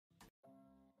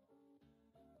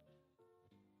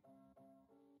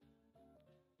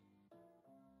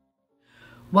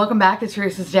Welcome back to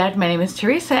Theresa's Dad. My name is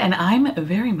Theresa and I'm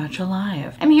very much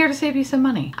alive. I'm here to save you some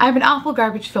money. I have an awful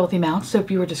garbage filthy mouth, so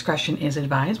viewer discretion is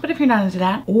advised, but if you're not into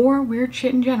that or weird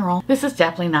shit in general, this is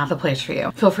definitely not the place for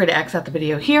you. Feel free to X out the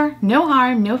video here. No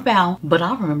harm, no foul, but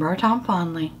I'll remember our time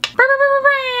fondly.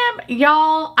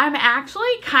 Y'all, I'm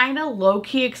actually kind of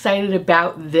low-key excited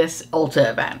about this Ulta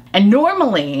event. And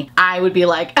normally I would be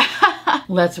like,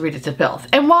 let's read it to filth.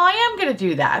 And while I am gonna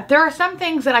do that, there are some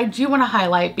things that I do want to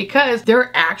highlight because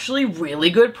they're actually really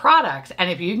good products. And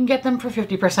if you can get them for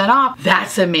 50% off,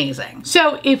 that's amazing.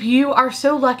 So if you are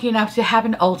so lucky enough to have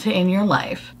an Ulta in your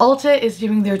life, Ulta is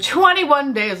doing their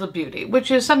 21 Days of Beauty, which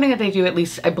is something that they do at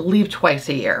least, I believe, twice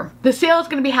a year. The sale is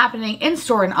gonna be happening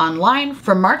in-store and online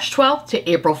from March 12th to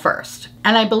April 1st.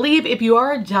 And I believe if you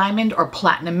are a diamond or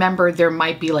platinum member, there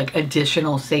might be like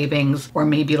additional savings or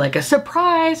maybe like a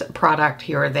surprise product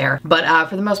here or there. But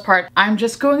for the most part, I'm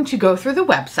just going to go through the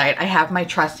website. I have my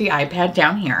trusty iPad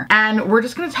down here and we're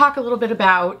just going to talk a little bit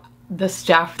about the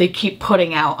stuff they keep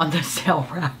putting out on the sale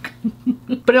rack.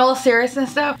 But in all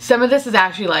seriousness though, some of this is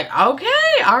actually like,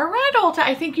 okay, all right, Ulta,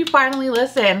 I think you finally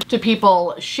listened to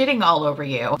people shitting all over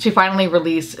you to finally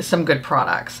release some good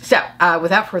products. So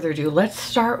without further ado, let's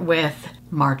start with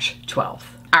March 12th.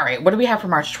 All right, what do we have for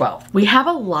March 12th? We have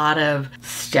a lot of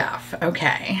stuff,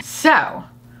 okay. So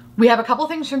we have a couple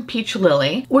things from Peach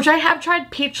Lily, which I have tried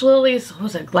Peach Lily's, what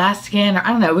was it, glass skin, or I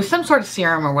don't know, it was some sort of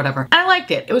serum or whatever. And I liked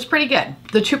it, it was pretty good.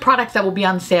 The two products that will be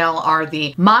on sale are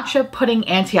the Matcha Pudding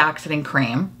Antioxidant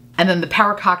Cream and then the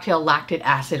Power Cocktail Lactic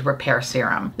Acid Repair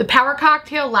Serum. The Power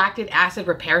Cocktail Lactic Acid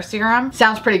Repair Serum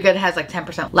sounds pretty good. It has like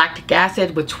 10% lactic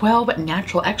acid with 12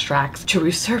 natural extracts to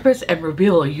resurface and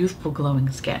reveal a youthful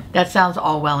glowing skin. That sounds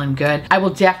all well and good. I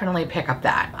will definitely pick up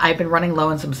that. I've been running low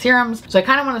on some serums, so I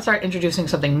kind of want to start introducing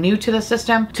something new to the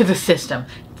system.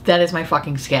 That is my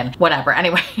fucking skin. Whatever.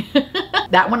 Anyway,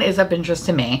 that one is of interest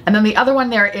to me. And then the other one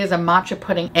there is a Matcha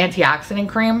Pudding Antioxidant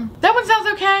Cream. That one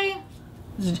sounds okay.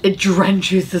 It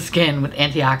drenches the skin with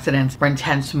antioxidants for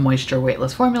intense moisture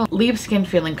weightless formula. Leaves skin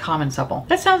feeling calm and supple.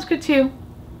 That sounds good too.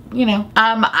 You know,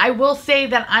 I will say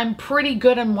that I'm pretty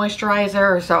good on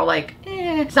moisturizer, so like,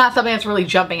 it's not something that's really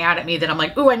jumping out at me that I'm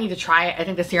like, ooh, I need to try it. I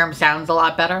think the serum sounds a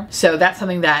lot better. So that's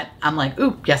something that I'm like,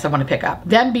 ooh, yes, I want to pick up.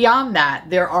 Then beyond that,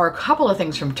 there are a couple of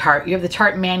things from Tarte. You have the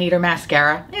Tarte Man-Eater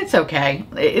Mascara. It's okay.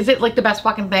 Is it like the best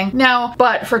fucking thing? No,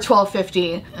 but for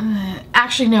 $12.50,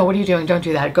 actually, no, what are you doing? Don't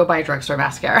do that. Go buy a drugstore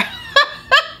mascara.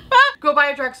 Go buy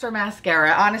a drugstore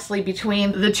mascara. Honestly,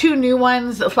 between the two new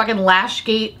ones, fucking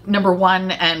Lashgate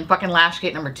 #1 and fucking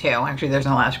Lashgate #2. Actually, there's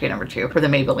no Lashgate #2 for the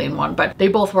Maybelline one, but they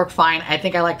both work fine. I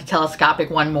think I like the telescopic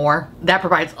one more. That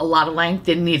provides a lot of length.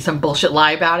 Didn't need some bullshit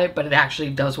lie about it, but it actually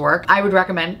does work. I would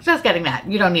recommend just getting that.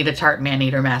 You don't need a Tarte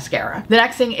Man-Eater Mascara. The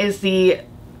next thing is the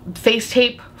Face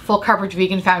Tape Full Coverage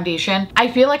Vegan Foundation. I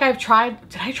feel like I've tried,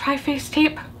 did I try Face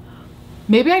Tape?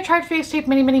 Maybe I tried Face Tape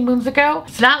many, many moons ago.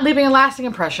 It's not leaving a lasting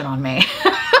impression on me.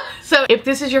 So if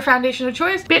this is your foundation of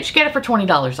choice, bitch, get it for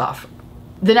 $20 off.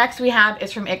 The next we have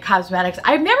is from IT Cosmetics.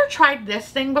 I've never tried this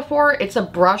thing before. It's a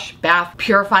brush bath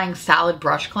purifying solid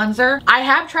brush cleanser. I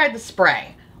have tried the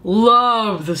spray.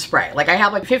 Love the spray. Like I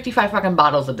have like 55 fucking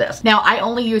bottles of this. Now I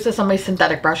only use this on my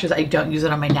synthetic brushes. I don't use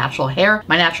it on my natural hair.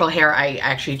 My natural hair, I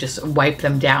actually just wipe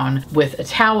them down with a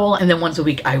towel and then once a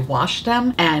week I wash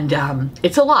them and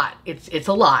it's a lot. It's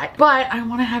a lot, but I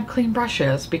want to have clean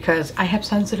brushes because I have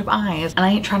sensitive eyes and I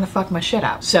ain't trying to fuck my shit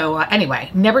up. So anyway,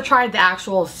 never tried the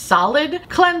actual solid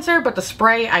cleanser, but the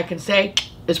spray I can say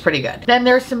is pretty good. Then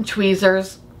there's some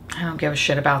tweezers. I don't give a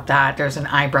shit about that. There's an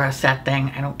eyebrow set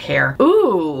thing. I don't care.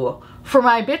 Ooh, for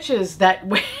my bitches that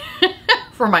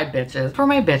for my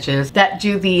bitches that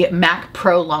do the MAC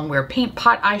Pro Longwear Paint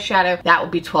Pot eyeshadow, that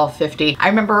would be $12.50. I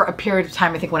remember a period of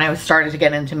time, I think when I was started to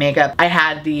get into makeup, I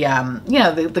had the, you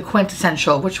know, the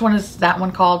quintessential, which one is that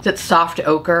one called? It's Soft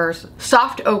Ochre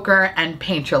and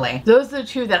Painterly. Those are the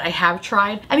two that I have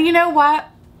tried. And you know what?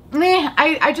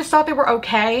 I just thought they were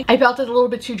okay. I felt it a little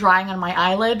bit too drying on my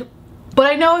eyelid. But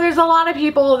I know there's a lot of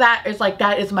people that is like,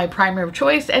 that is my primary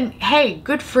choice. And hey,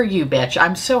 good for you, bitch.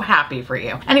 I'm so happy for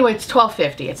you. Anyway, it's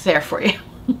 $12.50. It's there for you.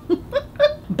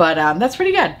 But that's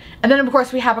pretty good. And then of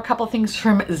course we have a couple things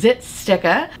from Zit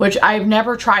Sticka, which I've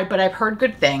never tried, but I've heard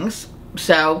good things.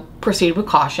 So proceed with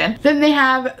caution. Then they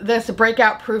have this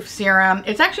breakout proof serum.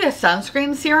 It's actually a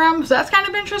sunscreen serum, so that's kind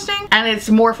of interesting. And it's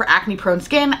more for acne prone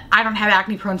skin. I don't have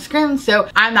acne prone skin, so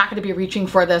I'm not gonna be reaching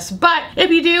for this. But if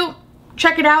you do,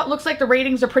 check it out. Looks like the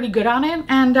ratings are pretty good on it.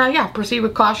 And yeah, proceed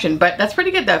with caution. But that's pretty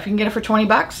good though. If you can get it for 20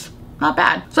 bucks, not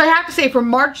bad. So I have to say for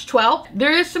March 12th,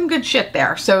 there is some good shit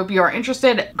there. So if you are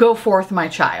interested, go forth my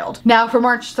child. Now for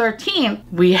March 13th,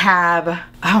 we have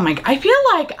Oh my God, I feel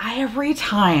like every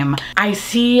time I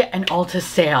see an Ulta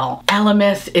sale,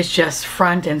 Elemis is just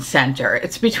front and center.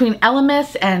 It's between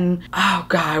Elemis and, oh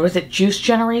God, was it Juice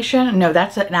Generation? No,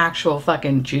 that's an actual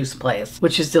fucking juice place,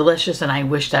 which is delicious, and I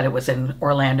wish that it was in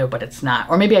Orlando, but it's not.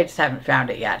 Or maybe I just haven't found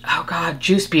it yet. Oh God,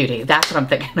 Juice Beauty, that's what I'm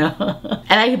thinking of.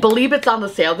 And I believe it's on the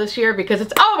sale this year because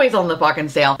it's always on the fucking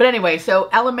sale. But anyway, so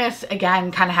Elemis,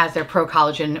 again, kind of has their Pro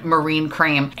Collagen Marine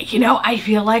Cream. You know, I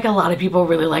feel like a lot of people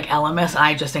really like Elemis.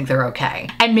 I just think they're okay.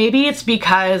 And maybe it's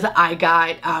because I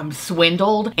got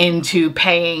swindled into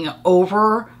paying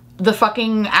over the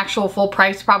fucking actual full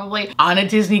price probably on a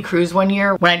Disney cruise one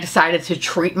year when I decided to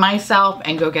treat myself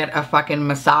and go get a fucking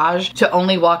massage, to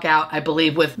only walk out, I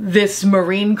believe, with this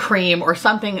marine cream or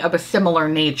something of a similar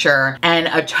nature and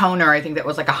a toner. I think that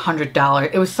was like $100.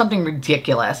 It was something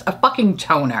ridiculous. A fucking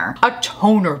toner. A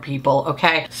toner, people,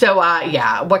 okay? So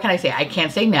yeah, what can I say? I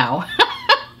can't say no.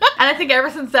 And I think ever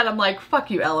since then, I'm like,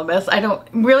 fuck you, Elemis. I don't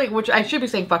really, which I should be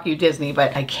saying fuck you, Disney,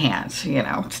 but I can't, you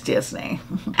know, it's Disney.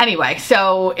 Anyway,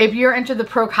 so if you're into the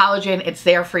Pro Collagen, it's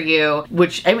there for you,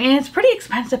 which, I mean, it's pretty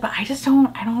expensive, but I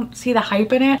don't see the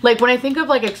hype in it. Like when I think of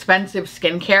like expensive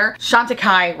skincare,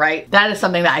 Chantecaille, right? That is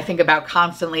something that I think about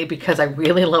constantly because I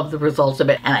really love the results of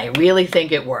it and I really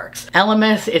think it works.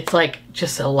 Elemis, it's like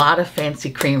just a lot of fancy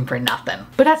cream for nothing.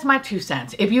 But that's my 2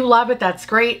 cents. If you love it, that's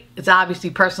great. It's obviously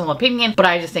personal opinion, but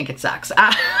I just think it sucks.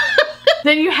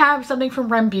 Then you have something from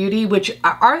Rem Beauty, which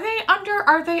are they under?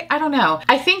 Are they? I don't know.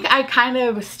 I think I kind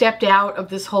of stepped out of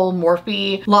this whole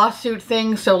Morphe lawsuit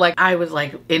thing. So like I was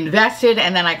like invested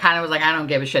and then I kind of was like, I don't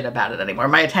give a shit about it anymore.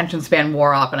 My attention span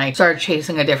wore off and I started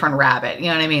chasing a different rabbit. You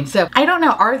know what I mean? So I don't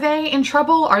know. Are they in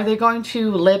trouble? Are they going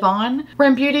to live on,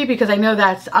 Rem Beauty? Because I know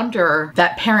that's under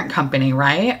that parent company,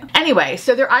 right? Anyway,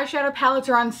 so their eyeshadow palettes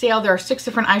are on sale. There are 6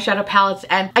 different eyeshadow palettes.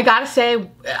 And I gotta say,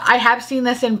 I have seen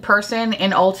this in person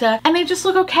in Ulta and they just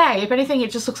look okay. If anything,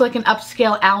 it just looks like an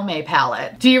upscale Almay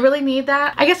palette. Do you really need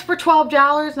that? I guess for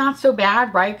 $12, not so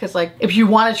bad, right? Because like, if you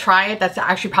want to try it, that's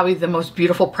actually probably the most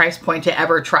beautiful price point to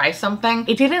ever try something.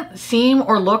 It didn't seem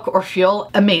or look or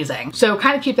feel amazing. So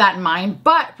kind of keep that in mind,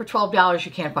 but for $12,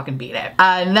 you can't fucking beat it.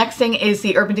 Next thing is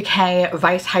the Urban Decay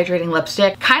Vice Hydrating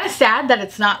Lipstick. Kind of sad that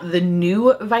it's not the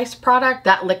new Vice product,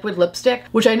 that liquid lipstick,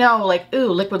 which I know like, ooh,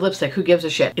 liquid lipstick, who gives a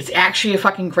shit? It's actually a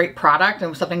fucking great product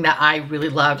and something that I really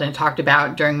loved and talked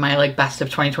about during my like best of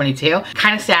 2022.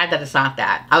 Kind of sad that it's not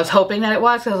that. I was hoping that it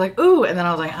was, 'cause I was like, ooh, and then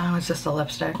I was like, oh, it's just a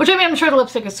lipstick. Which I mean, I'm sure the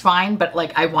lipstick is fine, but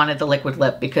like I wanted the liquid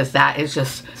lip because that is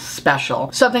just special.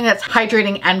 Something that's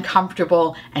hydrating and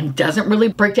comfortable and doesn't really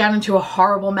break down into a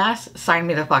horrible mess. Sign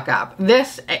me the fuck up.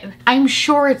 This, I'm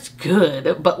sure it's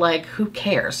good, but like, who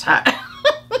cares?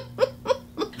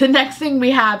 The next thing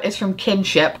we have is from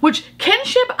Kinship, which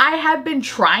Kinship I have been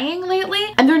trying lately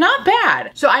and they're not bad.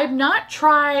 So I have not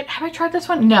tried, have I tried this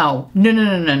one? No.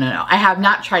 I have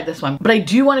not tried this one, but I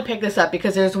do want to pick this up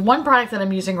because there's one product that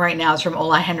I'm using right now. It's from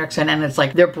Ole Henriksen and it's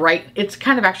like, they're bright. It's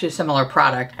kind of actually a similar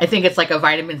product. I think it's like a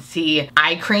vitamin C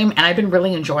eye cream and I've been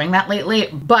really enjoying that lately,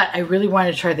 but I really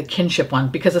wanted to try the Kinship one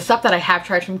because the stuff that I have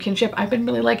tried from Kinship, I've been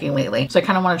really liking lately. So I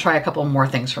kind of want to try a couple more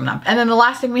things from them. And then the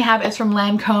last thing we have is from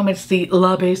Lancome. It's the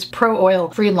La Base Pro Oil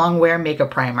Free Long Wear Makeup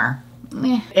Primer.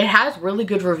 It has really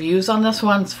good reviews on this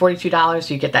one. It's $42,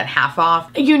 so you get that half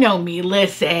off. You know me,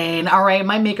 listen, all right,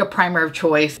 my makeup primer of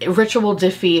choice, Ritual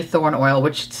Diffie Thorn Oil,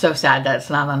 which is so sad that it's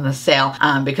not on the sale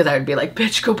because I would be like,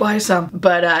 bitch, go buy some.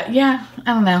 But yeah,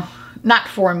 I don't know. Not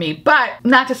for me, but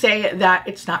not to say that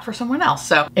it's not for someone else.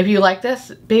 So if you like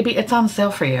this, baby, it's on sale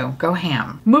for you. Go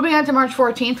ham. Moving on to March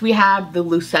 14th, we have the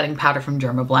Loose Setting Powder from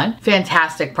Dermablend.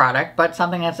 Fantastic product, but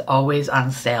something that's always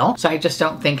on sale. So I just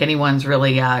don't think anyone's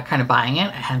really kind of buying it,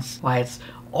 hence why it's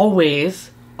always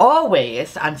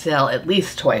on sale at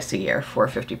least twice a year for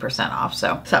 50% off.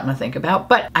 So something to think about.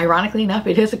 But ironically enough,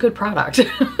 it is a good product.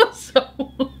 So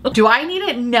do I need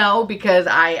it? No, because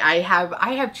I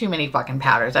have too many fucking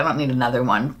powders. I don't need another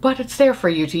one, but it's there for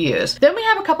you to use. Then we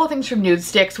have a couple of things from Nude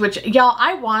Sticks, which y'all,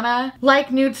 I wanna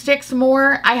like Nude Sticks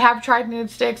more. I have tried Nude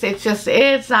Sticks. It's just,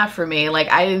 it's not for me. Like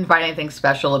I didn't find anything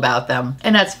special about them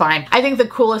and that's fine. I think the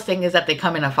coolest thing is that they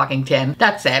come in a fucking tin.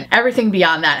 That's it. Everything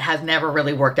beyond that has never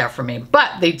really worked out for me,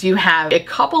 but they do have a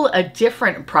couple of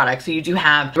different products. So you do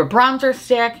have a bronzer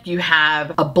stick, you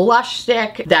have a blush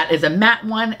stick that is a matte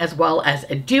one, as well as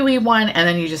a dewy dewy one, and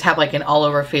then you just have like an all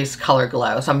over face color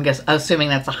glow. So I'm assuming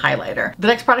that's a highlighter. The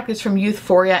next product is from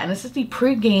Youthforia, and this is the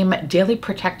Pre-Game Daily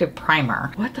Protective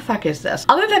Primer. What the fuck is this?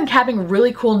 Other than having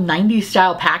really cool 90s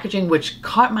style packaging, which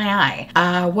caught my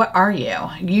eye, what are you?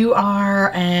 You are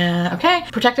okay.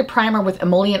 Protective primer with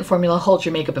emollient formula holds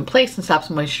your makeup in place and stops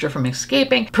moisture from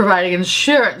escaping, providing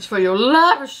insurance for your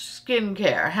lavish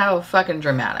skincare. How fucking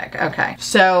dramatic. Okay,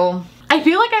 so I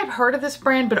feel like I've heard of this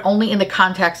brand, but only in the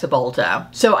context of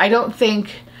Ulta. So I don't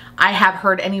think I have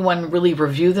heard anyone really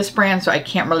review this brand, so I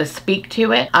can't really speak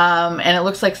to it. And it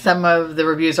looks like some of the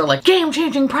reviews are like,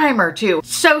 game-changing primer too.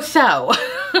 So.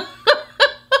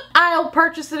 I'll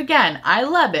purchase it again. I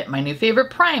love it. My new favorite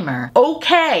primer.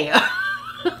 Okay.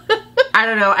 I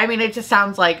don't know. I mean, it just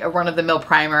sounds like a run-of-the-mill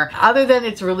primer. Other than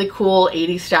it's really cool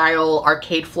 80s style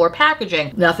arcade floor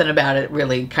packaging, nothing about it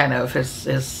really kind of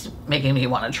is making me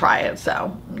want to try it.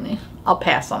 So I'll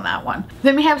pass on that one.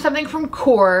 Then we have something from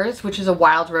Kors, which is a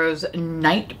Wild Rose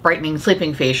Night Brightening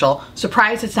Sleeping Facial.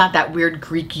 Surprised it's not that weird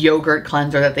Greek yogurt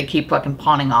cleanser that they keep fucking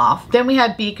pawning off. Then we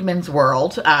have Beekman's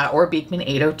World, or Beekman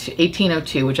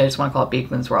 1802, which I just want to call it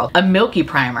Beekman's World. A milky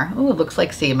primer. Ooh, it looks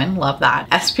like semen. Love that.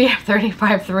 SPF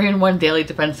 35 3-in-1 Daily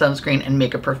Defense Sunscreen and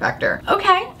Makeup Perfector. Okay,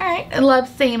 all right. I love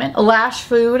semen. Lash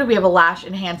Food. We have a lash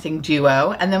enhancing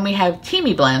duo. And then we have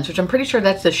Teamy Blends, which I'm pretty sure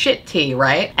that's the shit tea,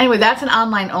 right? Anyway, that's an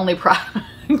online only product.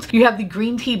 You have the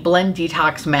Green Tea Blend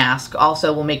Detox Mask,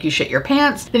 also will make you shit your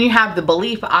pants. Then you have the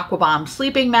Belief Aqua Bomb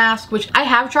Sleeping Mask, which I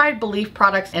have tried Belief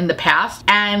products in the past,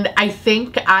 and I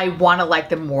think I want to like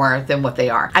them more than what they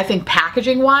are. I think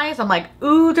packaging wise, I'm like,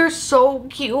 ooh, they're so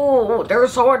cute. They're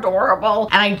so adorable.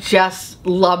 And I just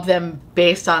love them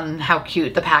based on how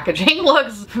cute the packaging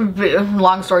looks.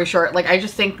 Long story short, like I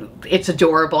just think it's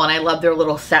adorable, and I love their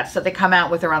little sets that they come out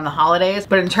with around the holidays.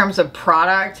 But in terms of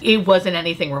product, it wasn't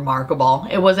anything remarkable.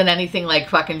 It wasn't anything like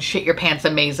fucking shit your pants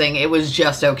amazing. It was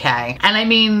just okay. And I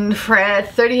mean, for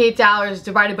 $38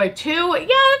 divided by 2, yeah,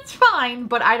 it's fine,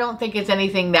 but I don't think it's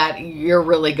anything that you're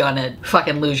really gonna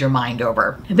fucking lose your mind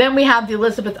over. And then we have the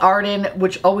Elizabeth Arden,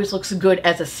 which always looks good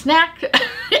as a snack.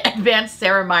 Advanced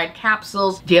Ceramide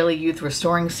Capsules Daily Youth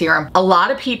Restoring Serum. A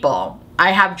lot of people,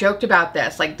 I have joked about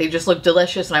this, like they just look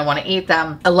delicious and I want to eat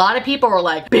them. A lot of people are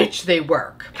like, bitch, they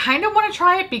work. Kind of want to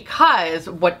try it because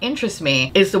what interests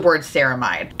me is the word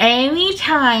ceramide.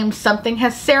 Anytime something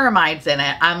has ceramides in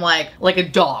it, I'm like a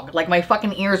dog. Like my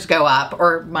fucking ears go up,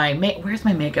 or where's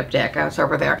my makeup dick? Oh, it's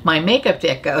over there. My makeup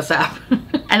dick goes up.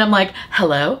 And I'm like,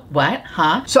 hello, what,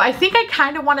 huh? So I think I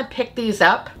kind of want to pick these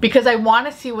up because I want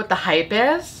to see what the hype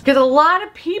is. Because a lot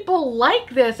of people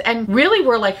like this and really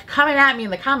were like coming at me in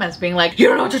the comments being like, you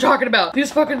don't know what you're talking about.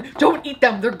 These fucking, don't eat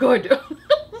them, they're good.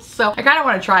 So I kind of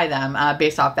want to try them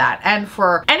based off that. And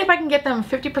if I can get them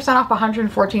 50% off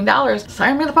 $114,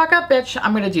 sign me the fuck up, bitch.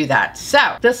 I'm going to do that.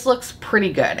 So this looks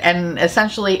pretty good. And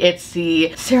essentially it's the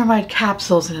ceramide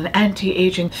capsules and an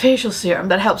anti-aging facial serum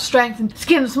that helps strengthen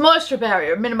skin's moisture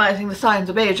barrier, minimizing the signs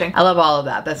of aging. I love all of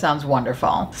that. That sounds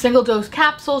wonderful. Single dose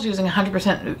capsules using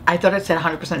 100%, I thought it said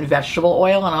 100% vegetable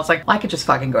oil. And I was like, well, I could just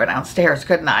fucking go downstairs,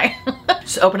 couldn't I?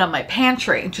 Just open up my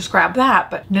pantry and just grab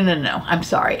that. But no, I'm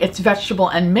sorry. It's vegetable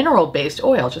and mineral-based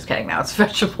oil. Just kidding. Now it's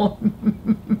vegetable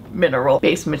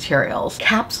mineral-based materials.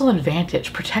 Capsule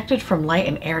Advantage, protected from light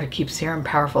and air to keep serum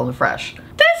powerful and fresh.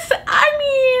 This,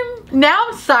 I mean, now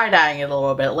I'm side-eyeing it a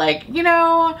little bit. Like, you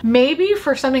know, maybe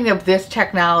for something of this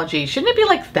technology, shouldn't it be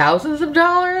like thousands of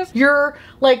dollars? You're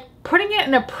like putting it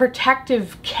in a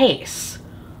protective case.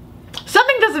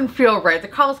 Something doesn't feel right. The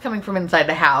call is coming from inside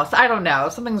the house. I don't know.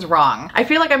 Something's wrong. I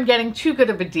feel like I'm getting too good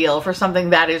of a deal for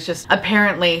something that is just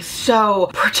apparently so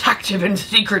protective and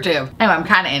secretive. Anyway, I'm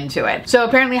kind of into it. So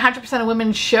apparently 100% of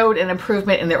women showed an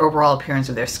improvement in their overall appearance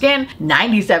of their skin.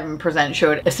 97%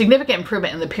 showed a significant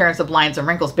improvement in the appearance of lines and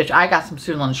wrinkles. Bitch, I got some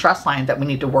pseudo and stress lines that we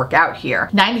need to work out here.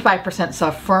 95%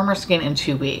 saw firmer skin in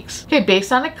 2 weeks. Okay,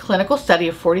 based on a clinical study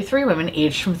of 43 women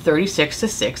aged from 36 to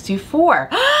 64.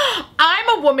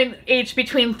 I'm a woman aged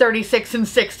between 36 and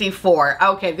 64.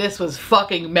 Okay, this was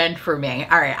fucking meant for me.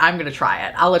 All right, I'm gonna try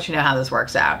it. I'll let you know how this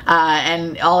works out.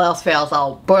 And all else fails,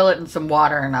 I'll boil it in some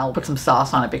water and I'll put some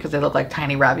sauce on it because they look like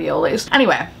tiny raviolis.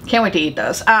 Anyway, can't wait to eat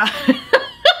those.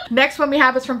 Next one we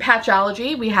have is from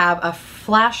Patchology. We have a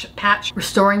Flash Patch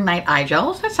Restoring Night Eye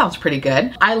Gels. That sounds pretty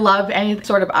good. I love any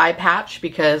sort of eye patch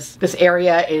because this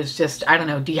area is just, I don't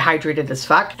know, dehydrated as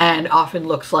fuck and often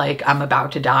looks like I'm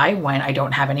about to die when I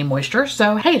don't have any moisture.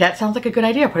 So hey, that sounds like a good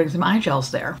idea, putting some eye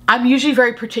gels there. I'm usually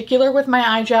very particular with my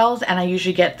eye gels and I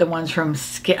usually get the ones from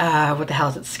what the hell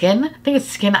is it, Skin? I think it's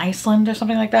Skin Iceland or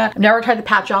something like that. I've never tried the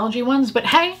Patchology ones, but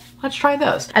hey, let's try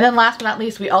those. And then last but not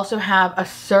least, we also have a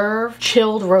Serve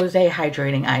Chilled Rosé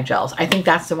Hydrating Eye Gels. I think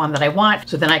that's the one that I want.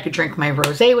 So then I could drink my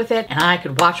rosé with it and I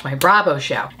could watch my Bravo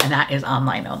show. And that is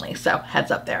online only. So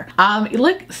heads up there.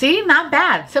 Look, see, not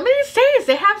bad. Some of these days,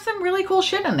 they have some really cool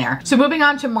shit in there. So moving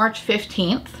on to March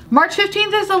 15th. March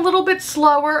 15th is a little bit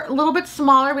slower, a little bit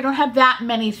smaller. We don't have that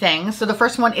many things. So the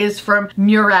first one is from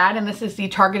Murad, and this is the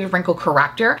Targeted Wrinkle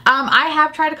Corrector. I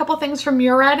have tried a couple things from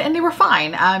Murad and they were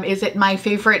fine. Is it my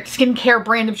favorite skincare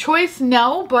brand of choice?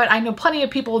 No, but I know plenty of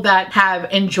people that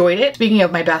have enjoyed it. Speaking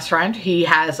of my best friend, he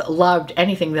has loved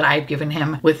anything that I've given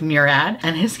him with Murad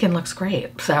and his skin looks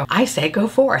great. So I say go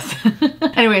forth.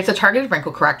 Anyway, it's a Targeted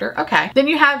Wrinkle Corrector. Okay. Then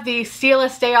you have the Stila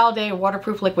Stay All Day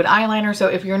Waterproof Liquid Eyeliner. So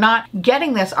if you're not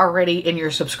getting this already in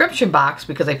your subscription box,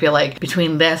 because I feel like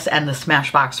between this and the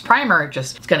Smashbox Primer,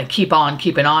 it's gonna keep on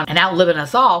keeping on and outliving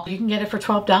us all, you can get it for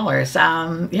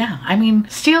 $12. Yeah, I mean,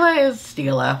 Stila is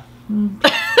Stila.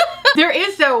 There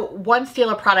is though one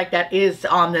Stila product that is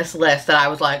on this list that I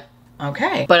was like,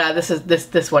 okay, but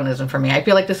this one isn't for me. I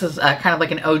feel like this is kind of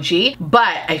like an OG,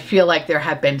 but I feel like there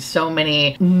have been so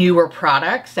many newer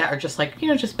products that are just like, you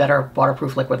know, just better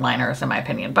waterproof liquid liners in my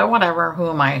opinion. But whatever, who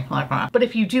am I? But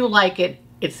if you do like it,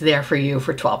 it's there for you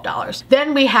for $12.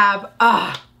 Then we have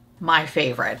my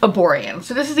favorite, Aborian.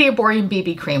 So this is the Aborian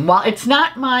BB cream. While it's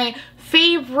not my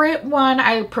favorite one,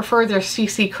 I prefer their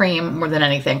CC cream more than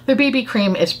anything. Their BB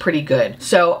cream is pretty good.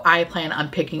 So I plan on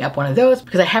picking up one of those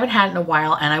because I haven't had it in a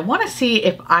while and I want to see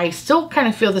if I still kind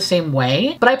of feel the same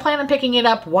way, but I plan on picking it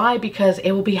up. Why? Because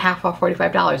it will be half off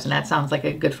 $45 and that sounds like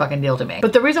a good fucking deal to me.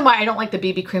 But the reason why I don't like the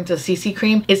BB cream to the CC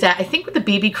cream is that I think with the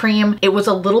BB cream, it was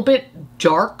a little bit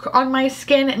dark on my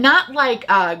skin. Not like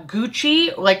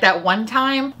Gucci, like that one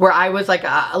time where I was like,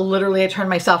 literally I turned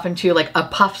myself into like a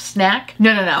puff snack.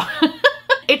 No.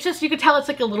 It's just, you could tell it's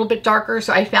like a little bit darker.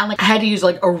 So I found like I had to use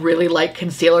like a really light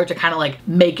concealer to kind of like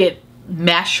make it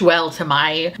mesh well to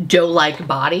my dough-like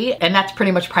body. And that's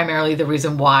pretty much primarily the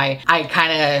reason why I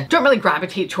kind of don't really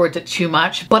gravitate towards it too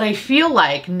much. But I feel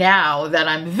like now that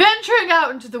I'm venturing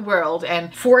out into the world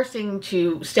and forcing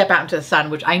to step out into the sun,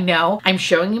 which I know I'm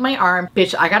showing you my arm,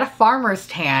 bitch, I got a farmer's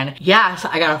tan. Yes,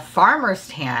 I got a farmer's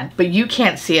tan, but you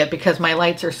can't see it because my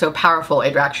lights are so powerful.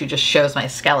 It actually just shows my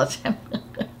skeleton.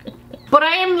 But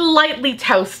I am lightly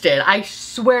toasted. I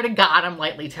swear to God, I'm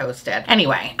lightly toasted.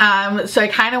 Anyway, so I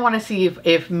kind of want to see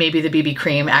if maybe the BB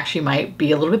cream actually might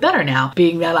be a little bit better now,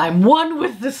 being that I'm one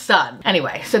with the sun.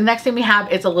 Anyway, so the next thing we have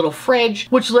is a little fridge,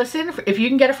 which listen, if you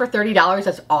can get it for $30,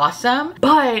 that's awesome.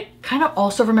 But kind of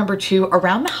also remember too,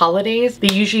 around the holidays,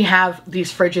 they usually have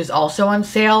these fridges also on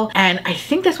sale. And I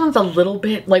think this one's a little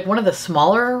bit like one of the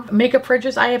smaller makeup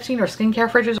fridges I have seen, or skincare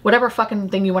fridges, whatever fucking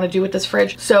thing you want to do with this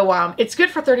fridge. So it's good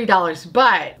for $30.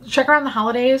 But check around the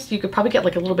holidays, you could probably get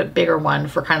like a little bit bigger one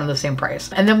for kind of the same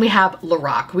price. And then we have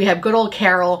Lorac. We have good old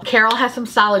Carol. Carol has some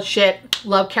solid shit.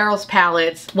 Love Carol's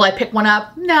palettes. Will I pick one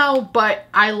up? No, but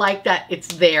I like that it's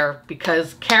there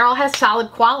because Carol has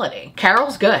solid quality.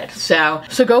 Carol's good. So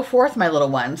go forth, my little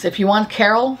ones. If you want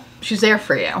Carol, she's there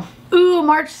for you. Ooh,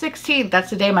 March 16th. That's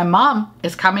the day my mom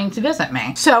is coming to visit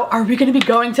me. So are we going to be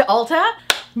going to Ulta?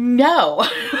 No.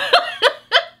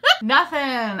 Nothing.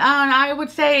 I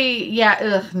would say,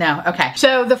 yeah, no. Okay.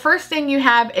 So the first thing you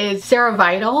have is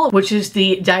Cerevital, which is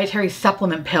the dietary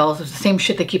supplement pills. It's the same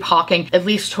shit they keep hawking at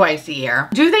least twice a year.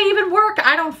 Do they even work?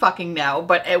 I don't fucking know,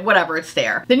 but whatever, it's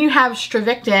there. Then you have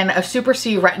Stravictin, a Super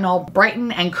C Retinol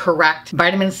Brighten and Correct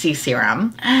Vitamin C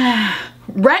Serum.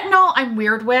 Retinol I'm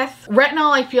weird with.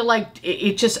 Retinol I feel like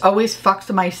it just always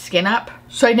fucks my skin up.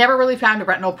 So I never really found a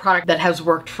retinol product that has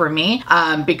worked for me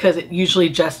because it usually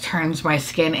just turns my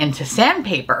skin into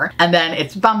sandpaper and then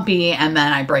it's bumpy and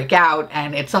then I break out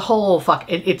and it's a whole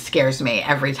it scares me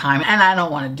every time and I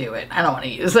don't want to do it. I don't want to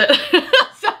use it.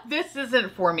 So this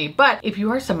isn't for me, but if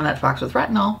you are someone that fucks with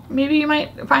retinol, maybe you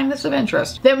might find this of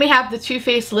interest. Then we have the Too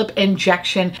Faced Lip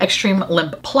Injection Extreme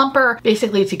Lip Plumper,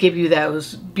 basically to give you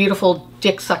those beautiful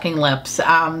dick-sucking lips.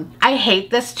 I hate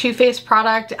this Too Faced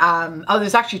product. Oh,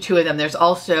 there's actually two of them. There's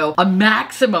also a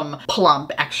Maximum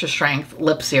Plump Extra Strength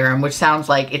Lip Serum, which sounds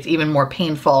like it's even more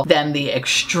painful than the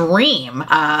Extreme.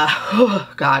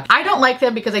 Oh God. I don't like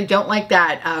them because I don't like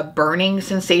that burning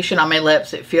sensation on my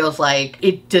lips. It feels like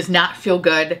it does not feel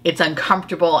good. It's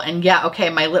uncomfortable. And yeah, okay,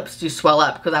 my lips do swell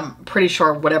up because I'm pretty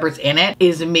sure whatever's in it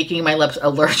is making my lips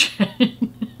allergic.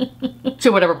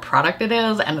 To whatever product it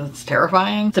is, and it's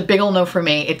terrifying. It's a big ol' no for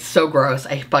me. It's so gross.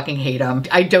 I fucking hate them.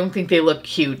 I don't think they look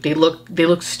cute. They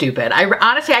look stupid.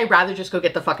 Honestly, I'd rather just go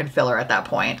get the fucking filler at that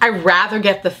point. I'd rather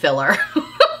get the filler.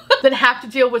 than have to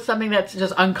deal with something that's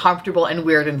just uncomfortable and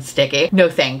weird and sticky. No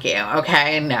thank you,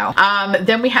 okay? No.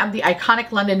 Then we have the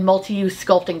Iconic London Multi-Use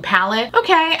Sculpting Palette.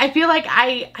 Okay, I feel like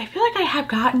I have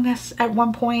gotten this at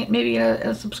one point, maybe in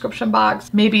a subscription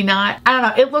box, maybe not. I don't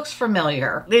know, it looks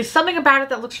familiar. There's something about it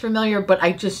that looks familiar, but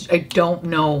I don't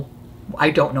know. I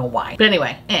don't know why. But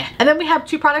anyway, And then we have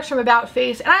 2 products from About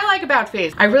Face, and I like About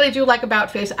Face. I really do like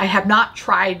About Face. I have not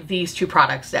tried these 2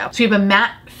 products though. So you have a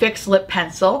matte fixed lip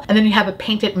pencil, and then you have a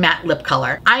painted matte lip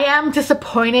color. I am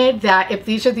disappointed that if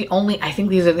these are the only, I think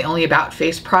these are the only About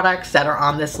Face products that are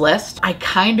on this list. I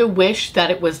kind of wish that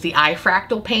it was the eye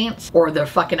fractal paints or the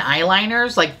fucking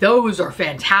eyeliners. Like, those are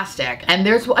fantastic. And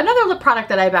there's another lip product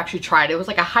that I've actually tried. It was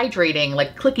like a hydrating,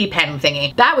 like clicky pen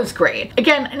thingy. That was great.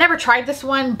 Again, I never tried this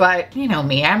one, but you know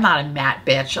me, I'm not a matte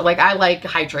bitch. Like, I like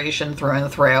hydration through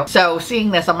and through. So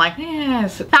seeing this, I'm like,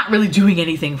 it's not really doing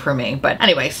anything for me. But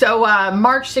anyway, so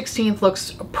March 16th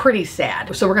looks pretty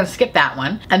sad. So we're gonna skip that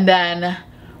one. And then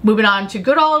moving on to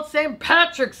good old St.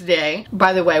 Patrick's Day.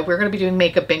 By the way, we're gonna be doing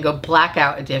Makeup Bingo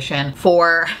Blackout Edition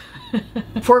for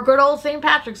for good old St.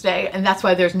 Patrick's Day, and that's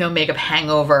why there's no makeup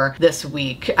hangover this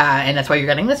week, and that's why you're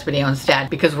getting this video instead,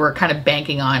 because we're kind of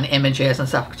banking on images and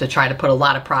stuff to try to put a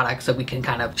lot of products so we can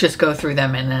kind of just go through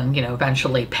them and then, you know,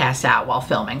 eventually pass out while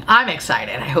filming. I'm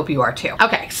excited. I hope you are too.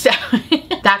 Okay, so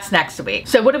that's next week.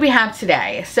 So what do we have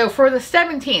today? So for the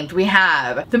 17th, we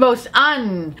have the most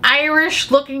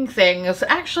un-Irish looking things.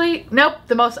 Actually, nope,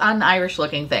 the most un-Irish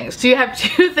looking things. So you have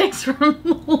 2 things from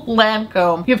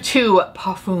Lancome. You have 2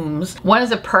 parfums. One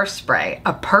is a purse spray.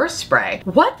 A purse spray?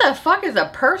 What the fuck is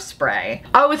a purse spray?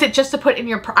 Oh, is it just to put in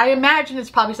your I imagine it's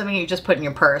probably something you just put in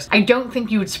your purse. I don't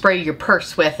think you would spray your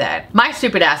purse with it. My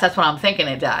stupid ass, that's what I'm thinking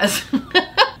it does.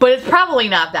 But it's probably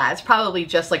not that. It's probably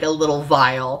just like a little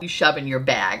vial you shove in your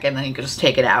bag and then you can just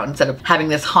take it out instead of having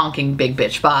this honking big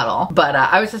bitch bottle. But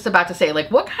I was just about to say,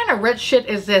 like, what kind of rich shit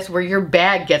is this where your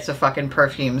bag gets a fucking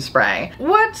perfume spray?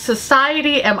 What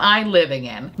society am I living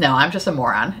in? No, I'm just a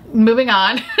moron. Moving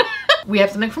on. We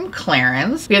have something from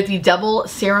Clarins. We have the Double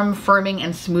Serum Firming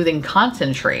and Smoothing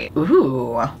Concentrate.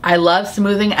 Ooh, I love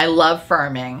smoothing, I love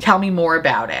firming. Tell me more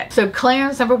about it. So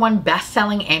Clarins' #1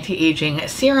 best-selling anti-aging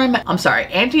serum,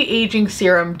 anti-aging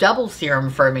serum, double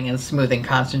serum firming and smoothing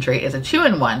concentrate is a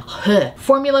 2-in-1.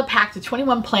 Formula packed with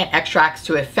 21 plant extracts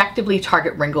to effectively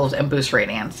target wrinkles and boost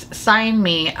radiance. Sign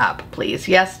me up, please.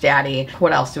 Yes, daddy.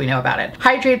 What else do we know about it?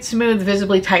 Hydrates, smooth,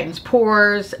 visibly tightens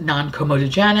pores,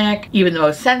 non-comedogenic. Even the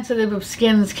most sensitive of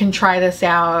skins can try this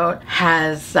out.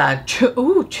 Has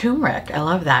turmeric. I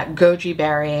love that. Goji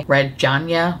berry, red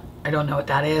janya. I don't know what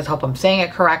that is. Hope I'm saying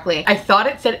it correctly. I thought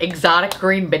it said exotic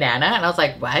green banana and I was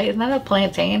like, what? Isn't that a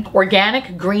plantain?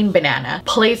 Organic green banana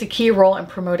plays a key role in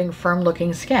promoting firm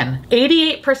looking skin.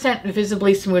 88%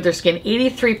 visibly smoother skin,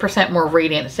 83% more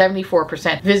radiant,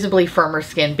 74% visibly firmer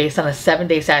skin based on a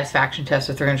 7-day satisfaction test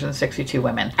of 362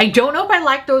 women. I don't know if I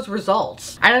like those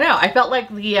results. I don't know. I felt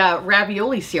like the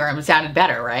ravioli serum sounded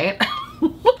better, right?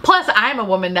 Plus, I'm a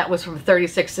woman that was from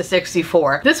 36 to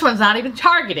 64. This one's not even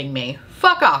targeting me.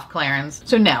 Fuck off, Clarins.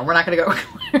 So no, we're not gonna go with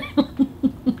Clarins.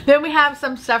 Then we have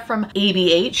some stuff from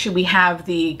ABH. We have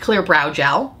the clear brow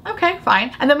gel. Okay,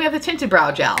 fine. And then we have the tinted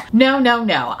brow gel. No, no,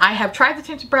 no. I have tried the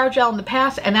tinted brow gel in the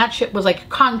past and that shit was like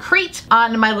concrete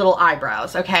on my little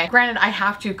eyebrows, okay? Granted, I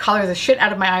have to color the shit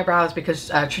out of my eyebrows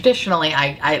because traditionally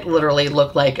I literally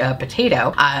look like a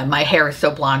potato. My hair is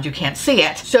so blonde you can't see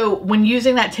it. So when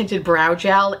using that tinted brow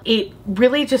gel, it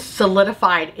really just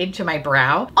solidified into my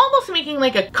brow, almost making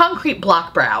like a concrete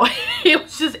block brow.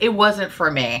 It wasn't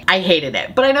for me. I hated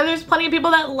it. But I know there's plenty of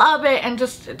people that love it and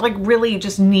just like really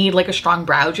just need like a strong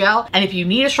brow gel. And if you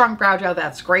need a strong brow gel,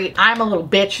 that's great. I'm a little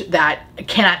bitch that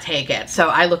cannot take it, so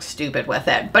I look stupid with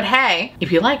it. But hey,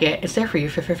 if you like it, it's there for you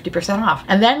for 50% off.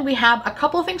 And then we have a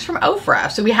couple of things from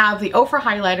Ofra. So we have the Ofra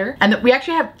highlighter, and we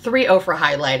actually have 3 Ofra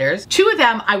highlighters. 2 of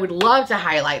them I would love to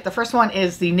highlight. The first one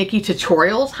is the Nikki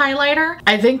Tutorials highlighter.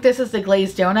 I think this is the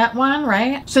glazed donut one,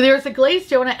 right? So there's a glazed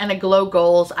donut and a glow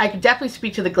goals. I could definitely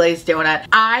speak to the glazed donut.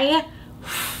 I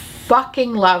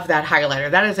fucking love that highlighter.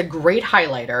 That is a great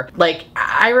highlighter. Like,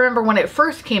 I remember when it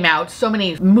first came out so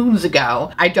many moons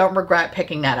ago. I don't regret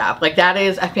picking that up. Like, that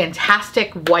is a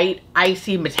fantastic white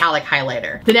icy metallic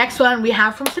highlighter. The next one we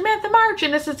have from Samantha March,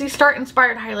 and this is the Start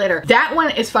Inspired highlighter. That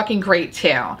one is fucking great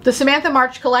too. The Samantha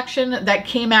March collection that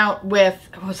came out with,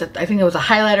 what was it? I think it was a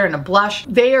highlighter and a blush.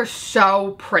 They are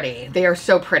so pretty. They are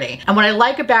so pretty. And what I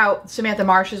like about Samantha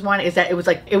March's one is that it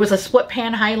was a split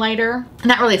pan highlighter.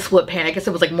 Not really a split pan. I guess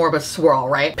it was like more of a swirl,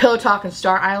 right? Pillow Talk and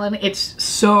Star Island. It's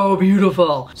so beautiful.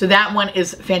 cool. So that one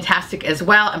is fantastic as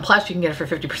well. And plus you can get it for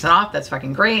 50% off. That's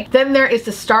fucking great. Then there is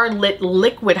the Starlit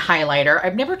Liquid Highlighter.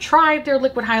 I've never tried their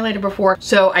liquid highlighter before,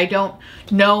 so I don't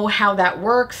know how that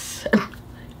works.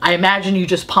 I imagine you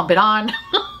just pump it on.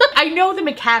 I know the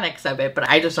mechanics of it, but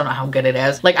I just don't know how good it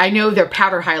is. Like, I know their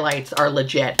powder highlights are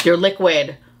legit. Their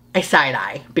liquid, I side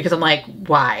eye because I'm like,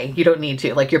 why? You don't need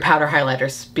to. Like, your powder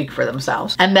highlighters speak for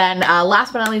themselves. And then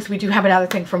last but not least, we do have another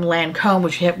thing from Lancome,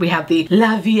 which we have the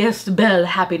La Vie est Belle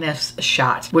Happiness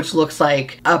Shot, which looks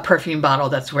like a perfume bottle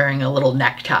that's wearing a little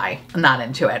necktie. I'm not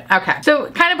into it. Okay,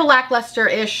 so kind of a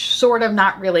lackluster-ish, sort of,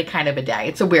 not really, kind of a day.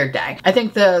 It's a weird day. I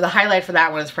think the highlight for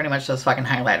that one is pretty much those fucking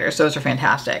highlighters. Those are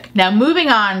fantastic. Now, moving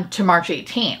on to March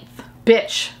 18th.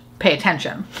 Bitch, pay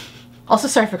attention. Also,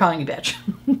 sorry for calling you bitch.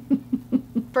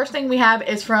 First thing we have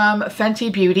is from Fenty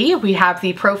Beauty. We have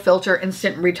the Pro Filter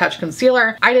Instant Retouch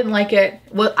Concealer. I didn't like it.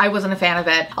 Well, I wasn't a fan of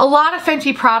it. A lot of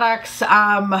Fenty products,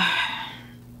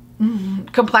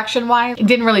 complexion wise, it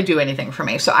didn't really do anything for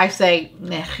me. So I say,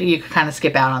 you could kind of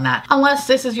skip out on that. Unless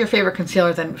this is your favorite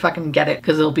concealer, then fucking get it,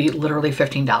 because it'll be literally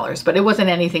 $15. But it wasn't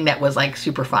anything that was like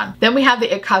super fun. Then we have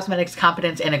the IT Cosmetics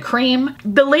Confidence in a Cream.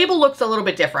 The label looks a little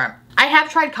bit different. I have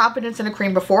tried Confidence in a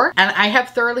Cream before, and I have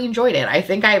thoroughly enjoyed it. I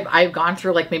think I've gone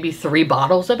through like maybe 3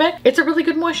 bottles of it. It's a really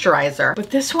good moisturizer. But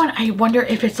this one, I wonder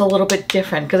if it's a little bit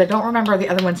different, because I don't remember the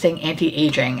other one saying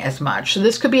anti-aging as much. So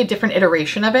this could be a different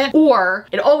iteration of it, or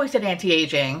it always said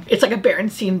anti-aging. It's like a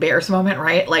Berenstain Bears moment,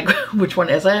 right? Like, which one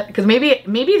is it? Because maybe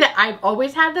that I've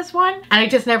always had this one, and I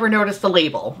just never noticed the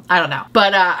label. I don't know.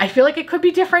 But I feel like it could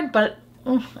be different, but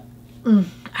I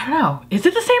don't know. Is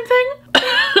it the same thing?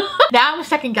 Now I'm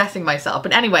second guessing myself.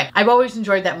 But anyway, I've always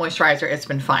enjoyed that moisturizer. It's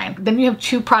been fine. Then you have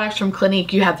 2 products from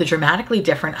Clinique. You have the Dramatically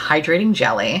Different Hydrating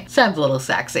Jelly. Sounds a little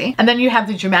sexy. And then you have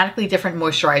the Dramatically Different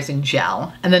Moisturizing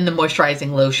Gel. And then the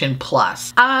Moisturizing Lotion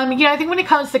Plus. I think when it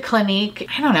comes to Clinique,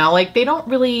 I don't know, like, they don't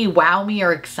really wow me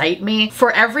or excite me.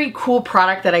 For every cool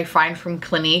product that I find from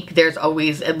Clinique, there's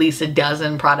always at least a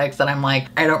dozen products that I'm like,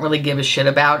 I don't really give a shit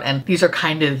about. And these are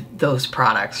kind of those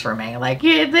products for me. Like,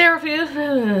 yeah, they're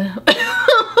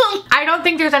I don't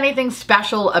think there's anything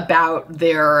special about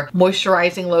their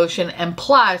moisturizing lotion. And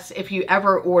plus, if you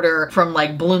ever order from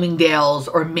like Bloomingdale's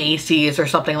or Macy's or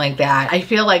something like that, I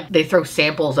feel like they throw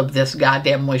samples of this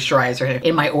goddamn moisturizer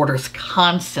in my orders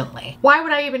constantly. Why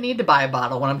would I even need to buy a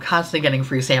bottle when I'm constantly getting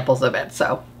free samples of it?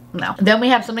 So, no. Then we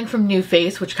have something from New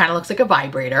Face, which kind of looks like a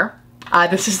vibrator.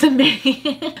 This is the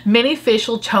mini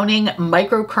facial toning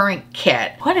microcurrent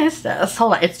kit. What is this?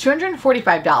 Hold on. It's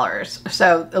 $245.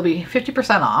 So it'll be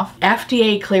 50% off.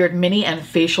 FDA cleared mini and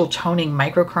facial toning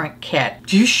microcurrent kit.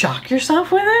 Do you shock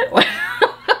yourself with it?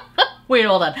 Wait,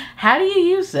 hold on. How do you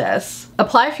use this?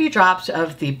 Apply a few drops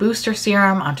of the booster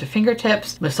serum onto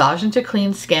fingertips, massage into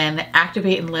clean skin,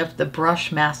 activate and lift the brush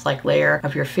mask-like layer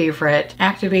of your favorite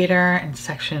activator in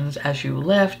sections as you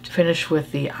lift. Finish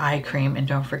with the eye cream and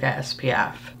don't forget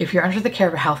SPF. If you're under the care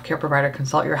of a healthcare provider,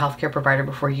 consult your healthcare provider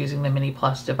before using the Mini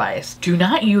Plus device. Do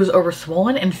not use over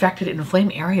swollen, infected,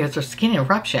 inflamed areas or skin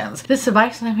eruptions. This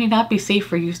device may not be safe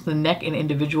for use in the neck in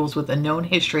individuals with a known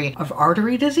history of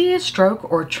artery disease,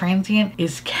 stroke, or transient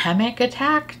ischemic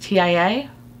attack, TIA.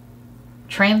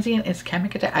 Transient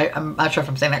ischemic attack. I'm not sure if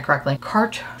I'm saying that correctly.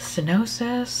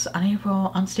 Carcinosis,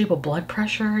 unstable blood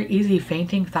pressure, easy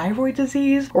fainting, thyroid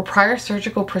disease, or prior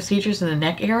surgical procedures in the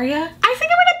neck area. I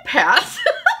think I'm gonna pass.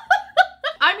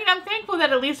 I mean, I'm thankful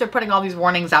that at least they're putting all these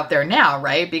warnings out there now,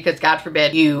 right? Because God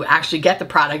forbid you actually get the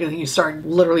product and then you start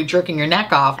literally jerking your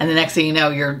neck off, and the next thing you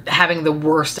know, you're having the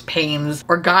worst pains,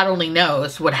 or God only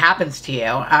knows what happens to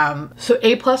you. So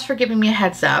A+ for giving me a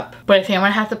heads up, but I think I'm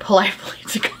gonna have to politely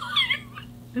decline.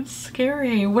 It's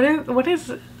scary. What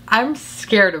is I'm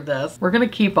scared of this. We're gonna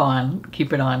keep it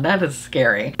on. That is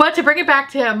scary. But to bring it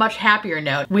back to a much happier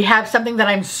note, we have something that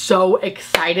I'm so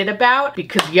excited about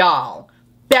because y'all,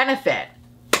 Benefit.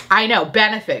 I know,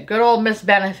 Benefit, good old Miss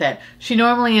Benefit. She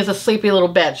normally is a sleepy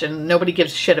little bitch and nobody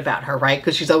gives a shit about her, right?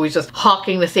 Because she's always just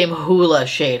hawking the same hula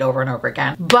shade over and over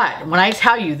again. But when I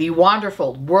tell you the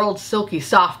wonderful World Silky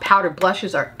Soft Powder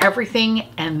Blushes are everything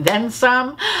and then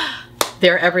some,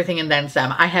 they're everything and then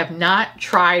some. I have not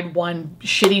tried one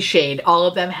shitty shade. All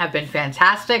of them have been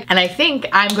fantastic. And I think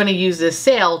I'm gonna use this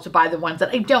sale to buy the ones that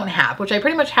I don't have, which I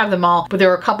pretty much have them all, but there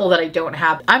are a couple that I don't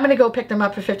have. I'm gonna go pick them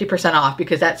up for 50% off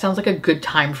because that sounds like a good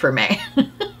time for me.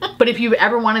 But if you've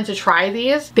ever wanted to try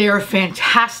these, they are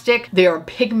fantastic. They are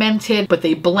pigmented, but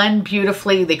they blend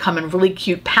beautifully. They come in really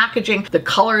cute packaging. The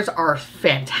colors are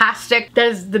fantastic. That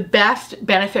is the best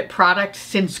Benefit product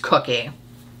since Cookie.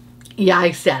 Yeah,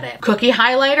 I said it. Cookie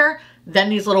highlighter, then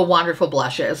these little wonderful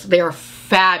blushes. They are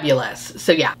fabulous.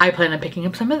 So yeah, I plan on picking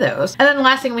up some of those. And then the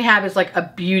last thing we have is like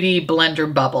a beauty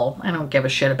blender bubble. I don't give a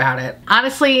shit about it.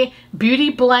 Honestly,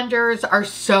 beauty blenders are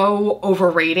so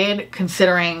overrated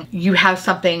considering you have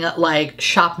something like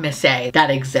Shop Miss A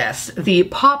that exists. The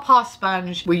Paw Paw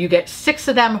sponge where you get 6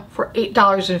 of them for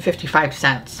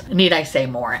 $8.55. Need I say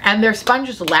more? And their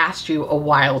sponges last you a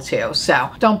while too, so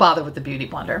don't bother with the beauty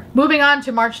blender. Moving on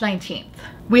to March 19th.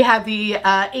 We have the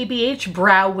ABH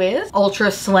Brow Wiz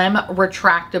Ultra Slim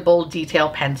Retractable Detail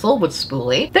Pencil with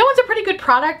spoolie. That one's a pretty good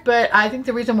product, but I think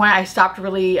the reason why I stopped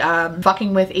really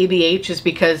fucking with ABH is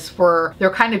because for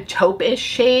their kind of taupe-ish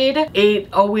shade,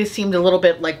 it always seemed a little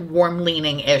bit like warm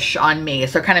leaning-ish on me.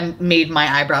 So it kind of made my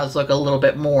eyebrows look a little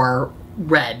bit more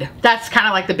red. That's kind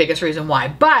of like the biggest reason why.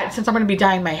 But since I'm going to be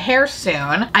dyeing my hair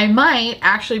soon, I might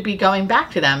actually be going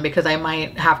back to them because I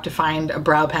might have to find a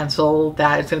brow pencil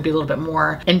that is going to be a little bit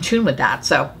more in tune with that.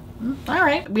 So all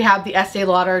right. We have the Estee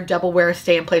Lauder Double Wear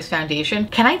Stay in Place Foundation.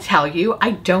 Can I tell you, I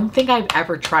don't think I've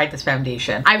ever tried this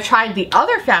foundation. I've tried the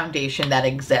other foundation that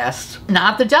exists,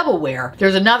 not the Double Wear.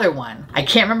 There's another one. I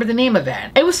can't remember the name of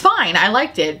it. It was fine. I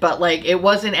liked it, but like it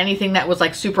wasn't anything that was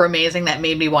like super amazing that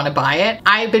made me want to buy it.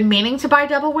 I've been meaning to buy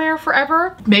Double Wear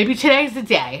forever. Maybe today's the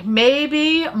day.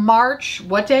 Maybe March,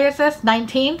 what day is this?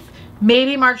 19th?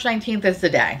 Maybe March 19th is the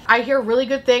day. I hear really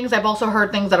good things. I've also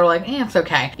heard things that are like, it's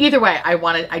okay. Either way,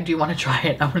 I do want to try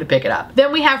it. I want to pick it up.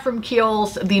 Then we have from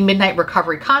Kiehl's the Midnight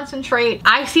Recovery Concentrate.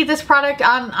 I see this product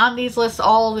on these lists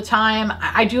all the time.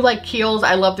 I do like Kiehl's.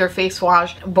 I love their face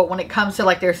wash, but when it comes to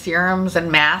like their serums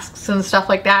and masks and stuff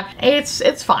like that,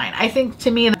 it's fine. I think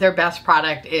to me, their best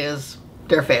product is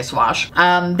their face wash.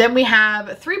 Then we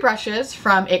have 3 brushes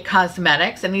from IT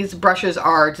Cosmetics, and these brushes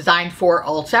are designed for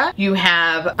Ulta. You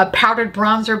have a powdered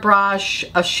bronzer brush,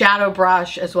 a shadow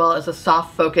brush, as well as a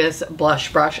soft focus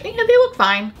blush brush. And they look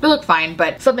fine. They look fine,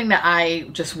 but something that I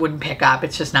just wouldn't pick up.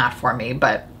 It's just not for me,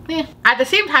 but at the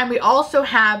same time, we also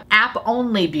have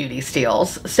app-only beauty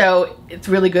steals. So it's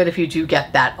really good if you do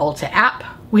get that Ulta app.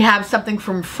 We have something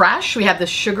from Fresh. We have the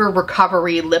Sugar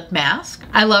Recovery Lip Mask.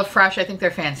 I love Fresh. I think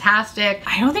they're fantastic.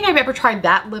 I don't think I've ever tried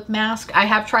that lip mask. I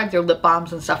have tried their lip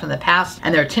balms and stuff in the past,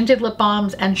 and their tinted lip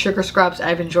balms and sugar scrubs.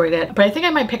 I've enjoyed it, but I think I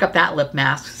might pick up that lip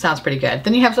mask. Sounds pretty good.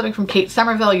 Then you have something from Kate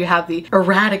Somerville. You have the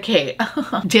Eradicate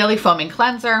Daily Foaming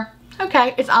Cleanser.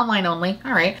 Okay, it's online only.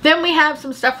 All right. Then we have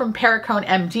some stuff from Perricone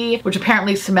MD, which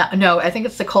apparently no, I think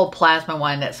it's the cold plasma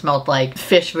one that smelled like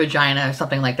fish vagina or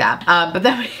something like that. But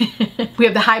then we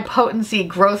have the high potency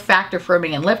growth factor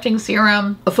firming and lifting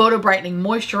serum, a photo brightening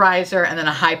moisturizer, and then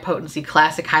a high potency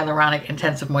classic hyaluronic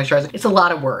intensive moisturizer. It's a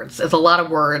lot of words. It's a lot of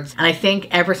words. And I think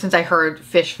ever since I heard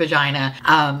fish vagina,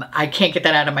 I can't get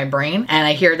that out of my brain. And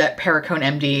I hear that Perricone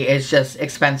MD is just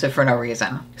expensive for no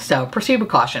reason. So proceed with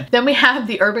caution. Then we have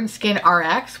the Urban Skin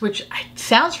RX, which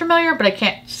sounds familiar, but I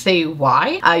can't say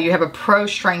why. You have a Pro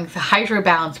Strength Hydro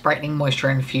Balance Brightening Moisture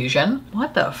Infusion.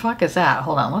 What the fuck is that?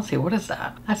 Hold on, let's see. What is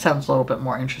that? That sounds a little bit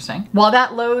more interesting. While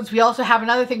that loads, we also have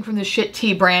another thing from the Shit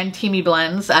Tea brand, Teamy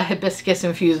Blends, a hibiscus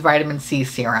infused vitamin C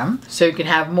serum. So you can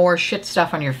have more shit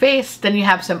stuff on your face. Then you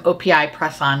have some OPI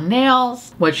press-on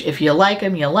nails, which if you like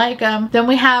them, you like them. Then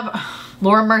we have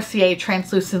Laura Mercier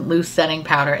Translucent Loose Setting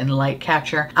Powder and Light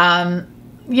Catcher.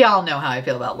 Y'all know how I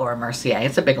feel about Laura Mercier.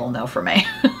 It's a big ol' no for me.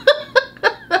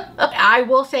 I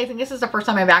will say, I think this is the first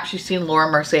time I've actually seen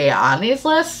Laura Mercier on these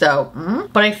lists, so,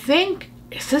 but I think,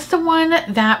 is this the one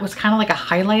that was kind of like a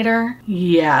highlighter?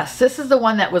 Yes, this is the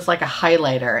one that was like a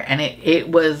highlighter, and it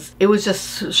was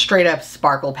just straight up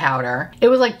sparkle powder. It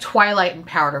was like Twilight in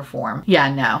powder form.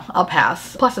 Yeah, no, I'll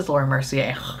pass. Plus it's Laura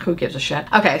Mercier. Who gives a shit?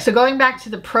 Okay, so going back to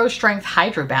the Pro Strength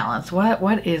Hydro Balance.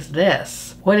 What is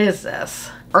this? What is this?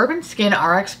 Urban Skin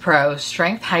RX Pro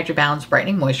Strength Hydro Balance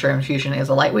Brightening Moisture Infusion is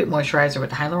a lightweight moisturizer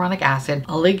with hyaluronic acid,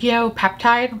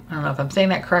 oligopeptide, I don't know if I'm saying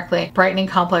that correctly, brightening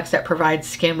complex that provides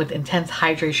skin with intense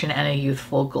hydration and a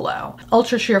youthful glow.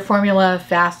 Ultra sheer formula,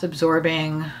 fast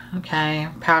absorbing, okay,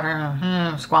 powder,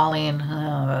 squalene,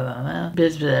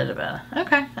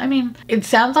 okay, I mean, it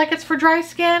sounds like it's for dry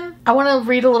skin. I want to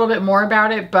read a little bit more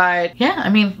about it, but yeah, I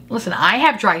mean, listen, I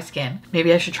have dry skin.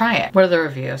 Maybe I should try it. What are the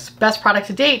reviews? Best product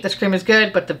to date. This cream is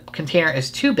good, but the container is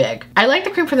too big. I like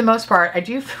the cream for the most part.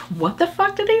 What the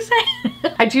fuck did they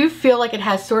say? I do feel like it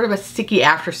has sort of a sticky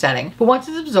after setting, but once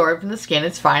it's absorbed in the skin,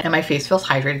 it's fine, and my face feels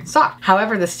hydrated and soft.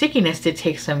 However, the stickiness did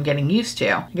take some getting used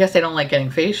to. I guess I don't like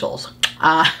getting facials.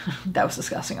 That was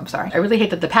disgusting, I'm sorry. I really hate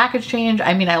that the package changed.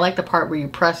 I mean, I like the part where you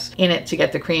press in it to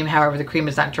get the cream. However, the cream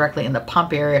is not directly in the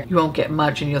pump area. You won't get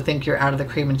much and you'll think you're out of the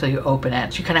cream until you open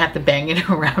it. So you kind of have to bang it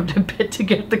around a bit to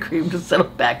get the cream to settle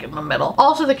back in the middle.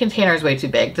 Also, the container is way too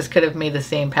big. This could have made the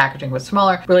same packaging but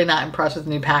smaller. Really not impressed with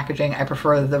the new packaging. I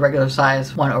prefer the regular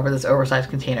size one over this oversized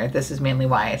container. This is mainly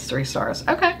why it's 3 stars.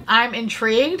 Okay, I'm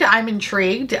intrigued,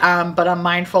 but I'm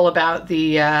mindful about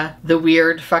the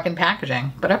weird fucking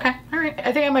packaging. But okay, all right.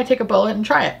 I think I might take a bullet and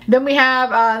try it. Then we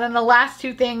have, then the last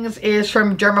 2 things is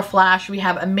from Dermaflash. We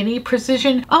have a mini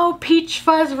precision, peach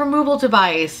fuzz removal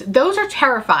device. Those are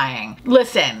terrifying.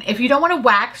 Listen, if you don't want to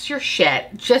wax your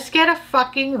shit, just get a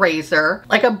fucking razor,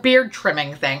 like a beard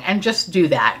trimming thing, and just do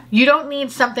that. You don't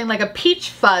need something like a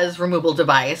peach fuzz removal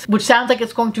device, which sounds like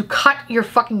it's going to cut your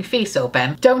fucking face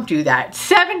open. Don't do that.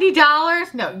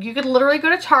 $70? No, you could literally go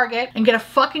to Target and get a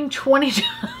fucking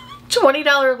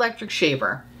 $20 electric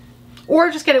shaver. Or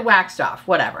just get it waxed off,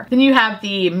 whatever. Then you have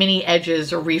the mini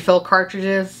edges refill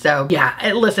cartridges. So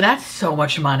yeah, listen, that's so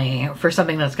much money for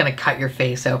something that's gonna cut your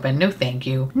face open. No thank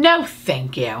you. No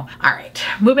thank you. All right,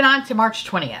 moving on to March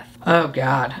 20th. Oh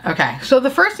God, okay. So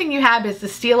the first thing you have is the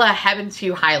Stila Heaven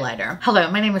 2 highlighter.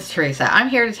 Hello, my name is Teresa. I'm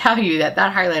here to tell you that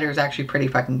that highlighter is actually pretty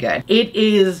fucking good. It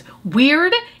is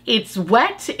weird, it's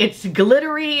wet, it's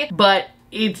glittery, but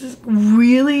it's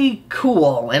really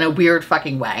cool in a weird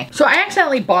fucking way. So I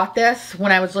accidentally bought this when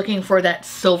I was looking for that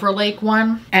Silver Lake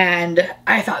one, and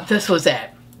I thought this was it.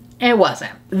 And it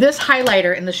wasn't. This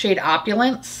highlighter in the shade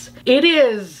Opulence, it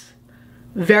is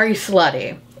very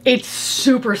slutty. It's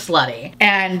super slutty,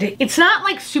 and it's not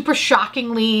like super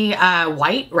shockingly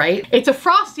white, right? It's a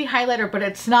frosty highlighter, but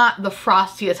it's not the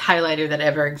frostiest highlighter that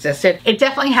ever existed. It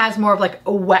definitely has more of like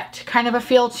a wet kind of a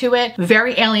feel to it.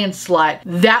 Very alien slut.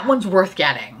 That one's worth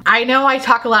getting. I know I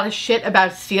talk a lot of shit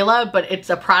about Stila, but it's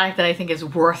a product that I think is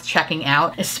worth checking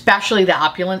out, especially the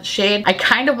Opulence shade. I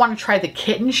kind of want to try the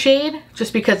Kitten shade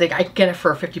just because I can get it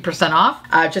for 50% off,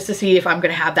 just to see if I'm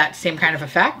gonna have that same kind of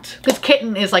effect. Because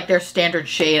Kitten is like their standard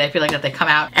shade. I feel like that they come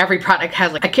out, every product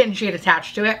has like a Kitten shade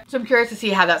attached to it. So I'm curious to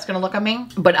see how that's gonna look on me.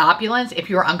 But Opulence, if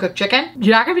you're uncooked chicken,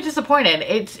 you're not gonna be disappointed.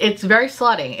 It's very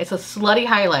slutty. It's a slutty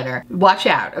highlighter. Watch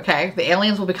out, okay? The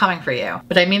aliens will be coming for you.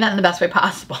 But I mean that in the best way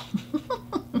possible.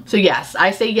 So yes,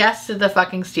 I say yes to the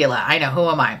fucking Stila. I know, who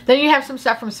am I? Then you have some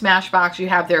stuff from Smashbox. You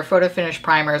have their photo finish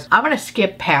primers. I'm gonna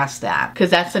skip past that because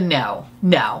that's a no.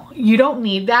 No, you don't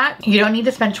need that. You don't need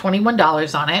to spend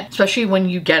 $21 on it, especially when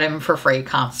you get them for free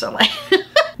constantly.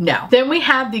 No. Then we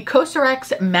have the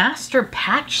Cosrx Master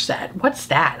Patch Set. What's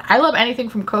that? I love anything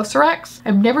from Cosrx.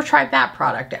 I've never tried that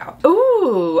product out.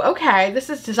 Ooh, okay.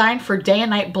 This is designed for day and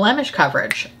night blemish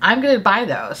coverage. I'm gonna buy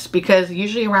those because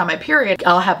usually around my period,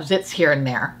 I'll have zits here and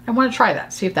there. I wanna try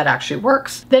that, see if that actually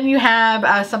works. Then you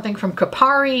have something from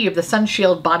Kapari. You have the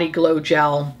Sunshield Body Glow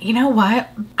Gel. You know what?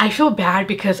 I feel bad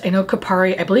because I know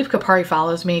Kapari, I believe Kapari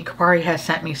follows me. Kapari has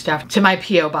sent me stuff to my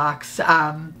P.O. box.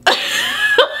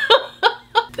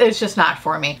 It's just not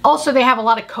for me. Also, they have a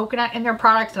lot of coconut in their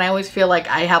products, and I always feel like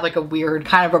I have like a weird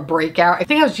kind of a breakout. I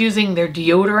think I was using their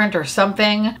deodorant or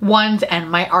something once,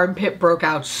 and my armpit broke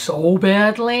out so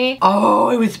badly. Oh,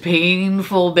 it was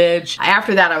painful, bitch.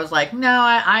 After that, I was like, no,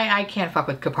 I can't fuck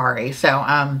with Kapari. So,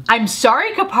 I'm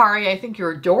sorry, Kapari. I think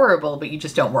you're adorable, but you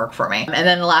just don't work for me. And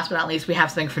then last but not least, we have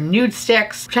something from Nude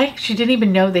Sticks, which I actually didn't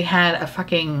even know they had a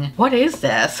fucking, what is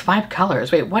this? 5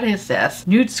 colors. Wait, what is this?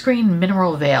 Nude Screen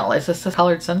Mineral Veil. Is this a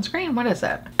colored sunscreen? What is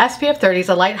it? SPF 30 is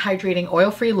a light hydrating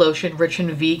oil-free lotion rich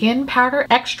in vegan powder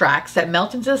extracts that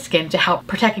melt into the skin to help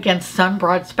protect against sun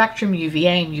broad spectrum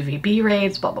UVA and UVB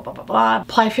rays, blah, blah, blah, blah, blah.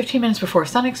 Apply 15 minutes before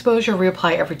sun exposure,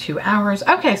 reapply every 2 hours.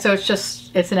 Okay, so it's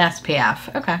an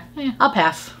SPF. Okay, yeah, I'll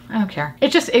pass. I don't care.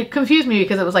 It confused me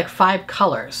because it was like 5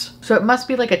 colors. So it must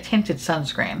be like a tinted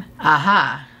sunscreen.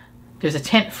 Aha. There's a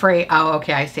tint free. Oh,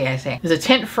 okay, I see. There's a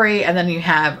tint free, and then you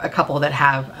have a couple that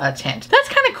have a tint. That's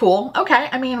kind of cool. Okay,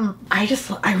 I mean, I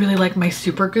really like my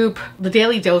Super Goop. The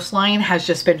Daily Dose line has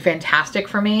just been fantastic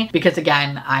for me because,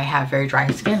 again, I have very dry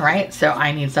skin, right? So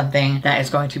I need something that is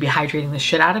going to be hydrating the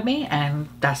shit out of me, and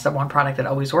that's the one product that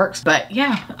always works. But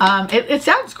yeah, it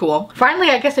sounds cool. Finally,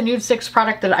 I guess a Nude Sticks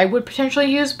product that I would potentially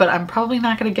use, but I'm probably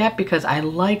not gonna get because I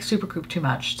like Super Goop too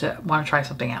much to want to try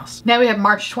something else. Now we have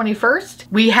March 21st.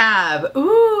 We have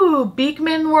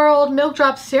Beekman World Milk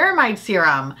Drop Ceramide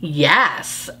Serum.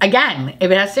 Yes. Again, if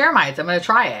it has ceramides, I'm gonna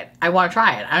try it. I wanna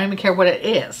try it. I don't even care what it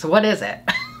is. What is it?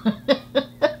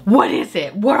 What is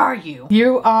it? What are you?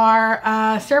 You are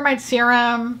ceramide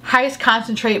serum, highest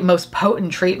concentrate, most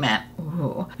potent treatment.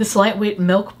 Ooh. This lightweight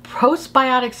milk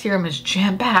postbiotic serum is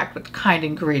jam-packed with kind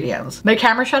ingredients. My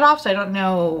camera shut off, so I don't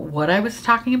know what I was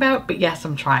talking about, but yes,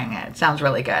 I'm trying it. It sounds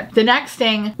really good. The next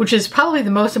thing, which is probably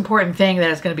the most important thing that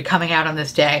is going to be coming out on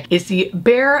this day, is the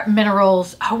Bare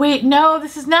Minerals. Oh wait, no,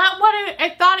 this is not what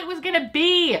I thought it was going to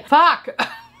be. Fuck.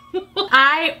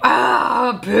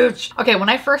 Bitch. Okay, when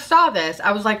I first saw this,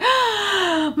 I was like,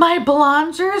 my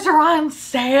bronzers are on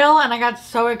sale, and I got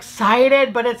so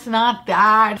excited, but it's not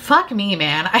that. Fuck me,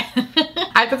 man.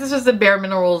 I thought this was the Bare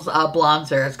Minerals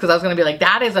bronzers, because I was gonna be like,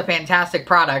 that is a fantastic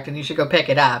product, and you should go pick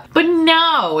it up. But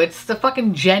no, it's the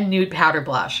fucking Gen Nude Powder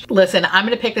Blush. Listen, I'm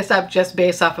gonna pick this up just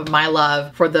based off of my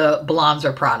love for the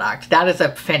bronzer product. That is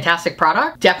a fantastic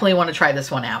product. Definitely want to try this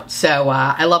one out. So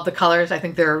I love the colors. I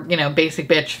think they're, you know, basic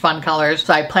bitch fun colors.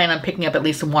 So I plan on picking up at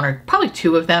least one or probably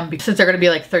two of them since they're gonna be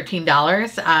like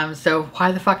 $13. So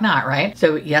why the fuck not, right?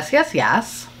 So yes, yes,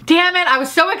 yes. Damn it, I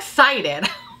was so excited.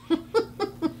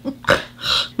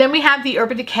 Then we have the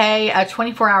Urban Decay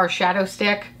 24-hour shadow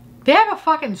stick. They have a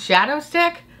fucking shadow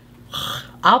stick?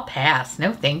 I'll pass,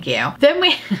 no thank you. Then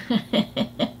we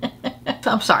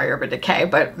I'm sorry, Urban Decay,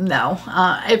 but no.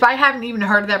 If I haven't even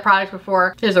heard of that product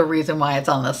before, there's a reason why it's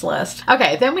on this list.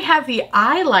 Okay, then we have the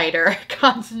Eyeliner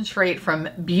Concentrate from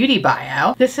Beauty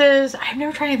Bio. This is, I've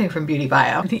never tried anything from Beauty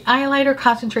Bio. The Eyeliner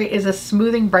Concentrate is a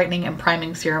smoothing, brightening, and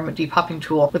priming serum depuffing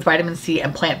tool with vitamin C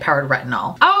and plant-powered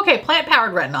retinol. Oh, okay,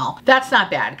 plant-powered retinol. That's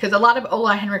not bad, because a lot of Ole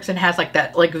Henriksen has like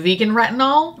that, like vegan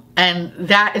retinol, and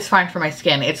that is fine for my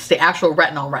skin. It's the actual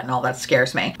retinol that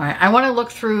scares me. All right, I want to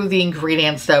look through the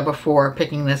ingredients though before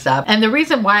picking this up. And the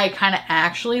reason why I kind of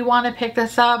actually want to pick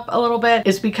this up a little bit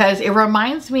is because it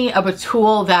reminds me of a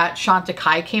tool that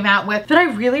Chantecaille came out with that I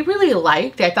really, really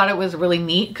liked. I thought it was really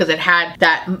neat because it had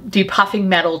that depuffing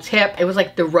metal tip. It was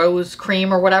like the rose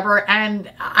cream or whatever,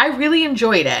 and I really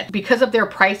enjoyed it. Because of their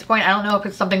price point, I don't know if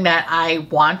it's something that I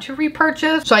want to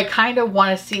repurchase, so I kind of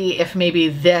want to see if maybe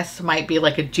this might be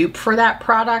like a dupe for that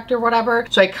product or whatever.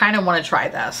 So I kind of want to try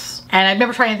this. And I've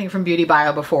never tried anything from Beauty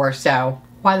Bio before, so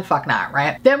why the fuck not,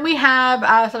 right? Then we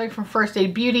have something from First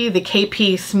Aid Beauty, the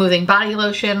KP Smoothing Body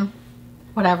Lotion.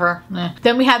 Whatever.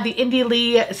 Then we have the Indie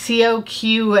Lee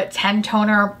COQ 10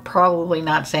 toner. Probably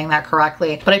not saying that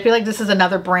correctly, but I feel like this is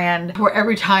another brand where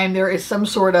every time there is some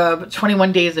sort of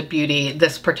 21 days of beauty,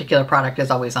 this particular product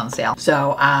is always on sale.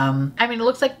 So, I mean, it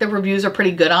looks like the reviews are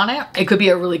pretty good on it. It could be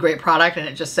a really great product, and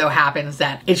it just so happens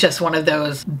that it's just one of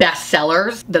those best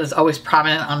sellers that is always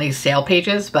prominent on these sale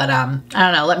pages. But I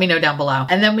don't know, let me know down below.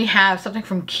 And then we have something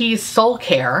from Keys Soul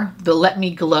Care, the Let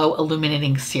Me Glow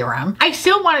Illuminating Serum. I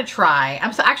still want to try.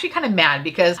 I'm actually kind of mad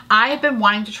because I've been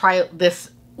wanting to try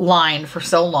this line for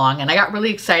so long, and I got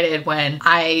really excited when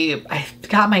I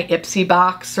got my Ipsy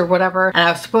box or whatever, and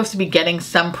I was supposed to be getting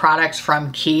some products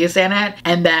from Keys in it,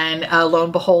 and then lo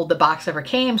and behold, the box never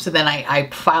came. So then I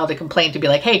filed a complaint to be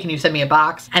like, hey, can you send me a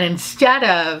box? And instead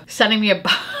of sending me a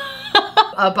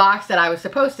box that I was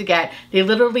supposed to get, they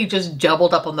literally just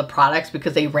doubled up on the products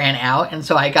because they ran out. And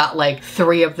so I got like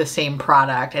 3 of the same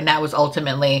product, and that was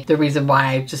ultimately the reason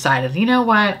why I decided, you know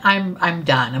what, I'm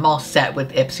done. I'm all set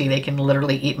with Ipsy. They can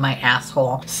literally eat my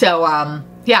asshole. So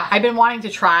yeah, I've been wanting to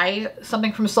try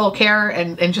something from Soul Care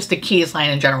and just the Keys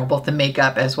line in general, both the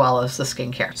makeup as well as the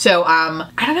skincare. So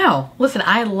I don't know. Listen,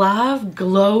 I love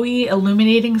glowy,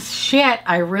 illuminating shit.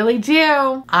 I really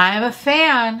do. I'm a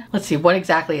fan. Let's see, what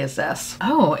exactly is this?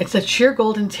 Oh, it's a sheer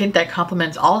golden tint that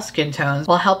complements all skin tones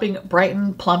while helping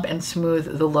brighten, plump, and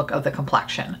smooth the look of the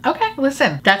complexion. Okay,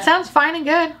 listen, that sounds fine and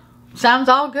good. Sounds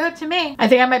all good to me. I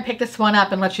think I might pick this one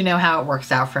up and let you know how it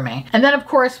works out for me. And then of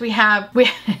course we have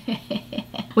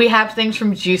things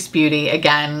from Juice Beauty.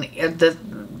 Again,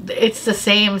 it's the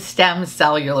same stem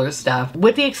cellular stuff,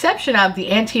 with the exception of the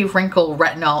anti-wrinkle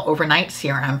retinol overnight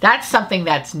serum. That's something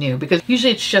that's new because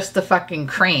usually it's just the fucking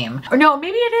cream. Or no,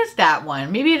 maybe it is that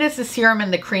one. Maybe it is the serum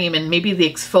and the cream, and maybe the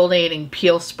exfoliating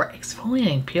peel spray.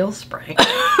 Exfoliating peel spray?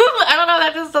 I don't know,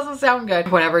 that just doesn't sound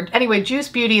good. Whatever. Anyway, Juice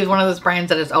Beauty is one of those brands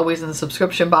that is always in the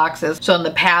subscription boxes. So in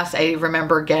the past, I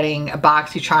remember getting a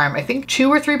BoxyCharm, I think 2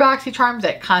 or 3 BoxyCharms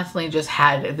that constantly just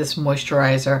had this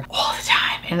moisturizer all the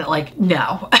time. And like,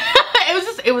 no.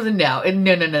 It was a no.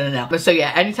 No. But so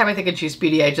yeah, anytime I think of Juice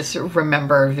Beauty, I just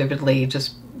remember vividly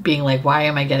just being like, why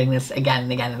am I getting this again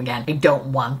and again and again? I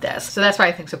don't want this. So that's why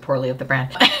I think so poorly of the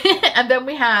brand. And then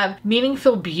we have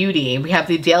Meaningful Beauty. We have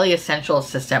the Daily Essentials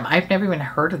system. I've never even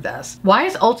heard of this. Why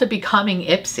is Ulta becoming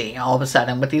Ipsy all of a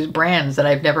sudden with these brands that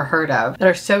I've never heard of that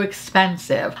are so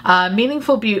expensive?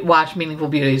 Meaningful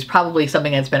Beauty is probably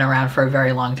something that's been around for a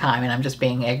very long time and I'm just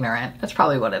being ignorant. That's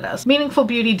probably what it is. Meaningful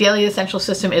Beauty Daily Essentials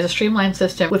system is a streamlined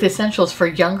system with essentials for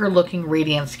younger looking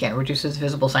radiant skin. Reduces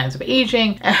visible signs of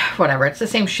aging. Whatever, it's the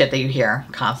same shit that you hear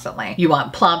constantly. You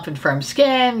want plump and firm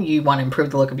skin, you want to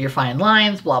improve the look of your fine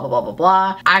lines, blah, blah, blah,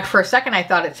 blah, blah. For a second, I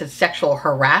thought it said sexual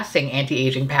harassing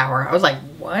anti-aging power. I was like,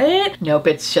 what? Nope,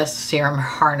 it's just serum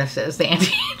harnesses the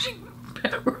anti-aging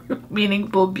power.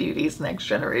 Meaningful Beauty's next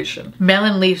generation.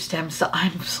 Melon leaf stem cell.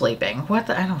 I'm sleeping. What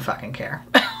the? I don't fucking care.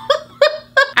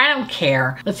 I don't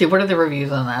care. Let's see, what are the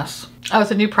reviews on this? Oh,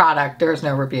 it's a new product. There's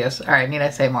no reviews. All right, need I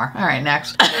say more? All right,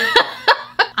 next.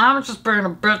 I'm just being a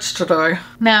bitch today.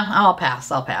 No, I'll pass.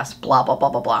 Blah, blah, blah,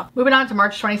 blah, blah. Moving on to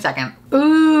March 22nd.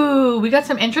 Ooh, we got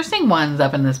some interesting ones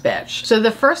up in this bitch. So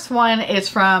the first one is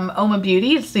from Oma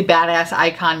Beauty. It's the Badass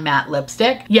Icon Matte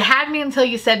Lipstick. You had me until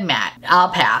you said matte. I'll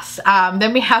pass.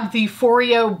 Then we have the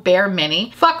Foreo Bare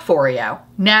Mini. Fuck Foreo.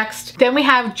 Next. Then we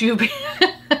have Juvia's.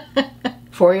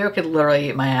 Foreo could literally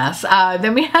eat my ass.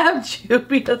 Then we have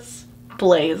Juvia's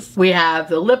Blaze. We have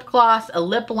the lip gloss, a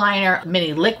lip liner,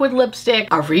 mini liquid lipstick,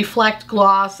 a reflect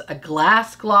gloss, a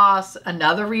glass gloss,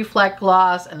 another reflect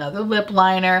gloss, another lip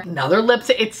liner, another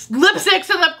lipstick. It's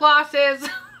lipsticks and lip glosses.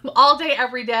 All day,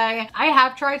 every day. I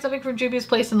have tried something from Juvia's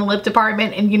Place in the lip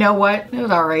department and you know what? It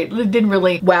was all right. It didn't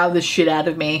really wow the shit out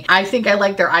of me. I think I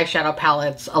like their eyeshadow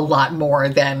palettes a lot more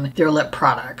than their lip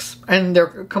products. And their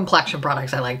complexion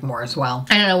products I like more as well.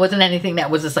 I don't know, it wasn't anything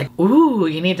that was just like, ooh,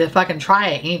 you need to fucking try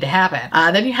it. You need to have it.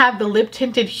 Then you have the Lip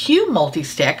Tinted Hue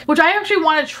Multi-Stick, which I actually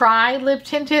want to try lip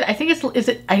tinted. I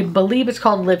think I believe it's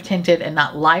called lip tinted and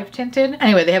not live tinted.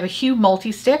 Anyway, they have a Hue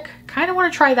Multi-Stick. Kind of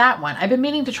want to try that one. I've been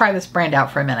meaning to try this brand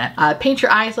out for a minute. Paint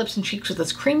your eyes, lips, and cheeks with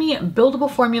this creamy, buildable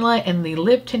formula in the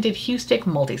Lip Tinted Hue Stick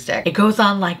Multi-Stick. It goes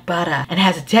on like butter and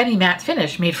has a demi-matte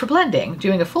finish made for blending.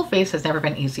 Doing a full face has never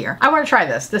been easier. I want to try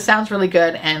this. This sounds really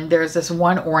good, and there's this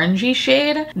one orangey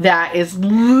shade that is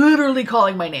literally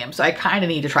calling my name, so I kind of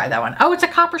need to try that one. Oh, it's a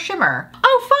copper shimmer.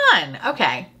 Oh, fun.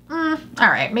 Okay. All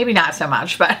right, maybe not so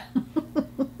much, but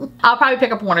I'll probably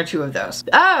pick up one or two of those.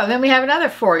 Oh, then we have another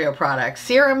Foreo product.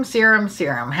 Serum, serum,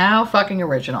 serum. How fucking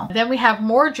original. Then we have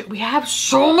more, we have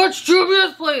so much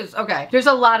Juvia's Place. Okay, there's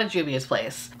a lot of Juvia's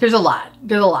Place. There's a lot.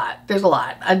 There's a lot. There's a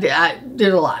lot.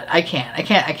 There's a lot. I can't.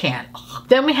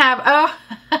 Then we have,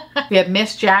 we have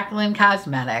Miss Jacqueline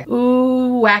Cosmetic.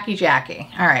 Ooh, Wacky Jackie.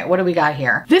 All right, what do we got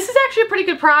here? This is actually a pretty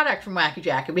good product from Wacky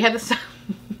Jackie. We have the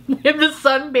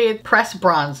Sunbathe Press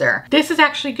Bronzer. This is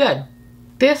actually good.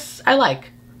 This I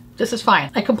like. This is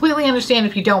fine. I completely understand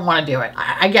if you don't want to do it.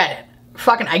 I get it.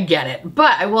 Fucking I get it.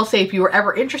 But I will say if you were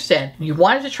ever interested, you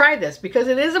wanted to try this because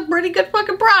it is a pretty good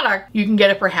fucking product, you can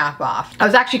get it for half off. I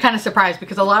was actually kind of surprised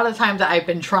because a lot of the times that I've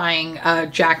been trying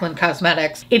Jacqueline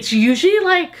Cosmetics, it's usually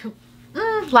like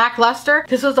lackluster.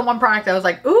 This was the one product I was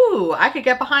like, ooh, I could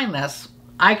get behind this.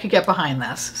 I could get behind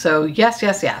this. So yes,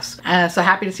 yes, yes. So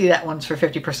happy to see that one's for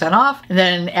 50% off. And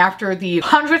then after the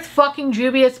 100th fucking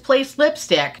Juvia's Place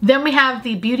lipstick, then we have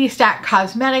the Beauty Stat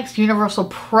Cosmetics Universal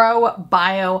Pro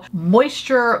Bio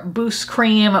Moisture Boost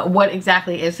Cream. What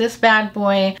exactly is this bad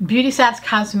boy? Beauty Stats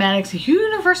Cosmetics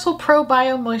Universal Pro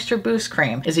Bio Moisture Boost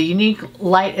Cream is a unique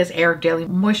light as air daily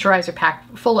moisturizer pack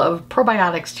full of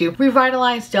probiotics to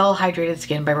revitalize dull hydrated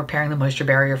skin by repairing the moisture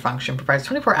barrier function. Provides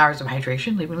 24 hours of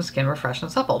hydration, leaving the skin refreshed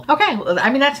and supple. Okay, I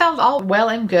mean that sounds all well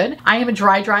and good. I am a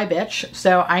dry bitch,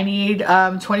 so I need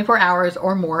 24 hours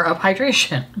or more of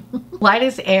hydration. Light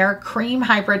as air cream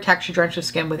hybrid texture drenched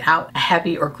skin without a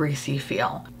heavy or greasy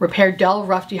feel. Repair dull,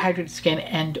 rough, dehydrated skin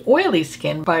and oily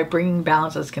skin by bringing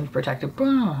balance of skin protective.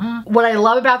 What I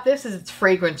love about this is it's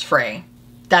fragrance free.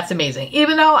 That's amazing.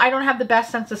 Even though I don't have the best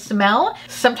sense of smell,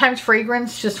 sometimes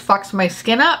fragrance just fucks my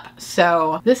skin up.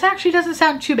 So this actually doesn't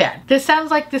sound too bad. This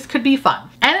sounds like this could be fun.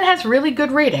 And it has really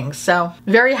good ratings, so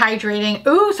very hydrating.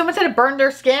 Ooh, someone said it burned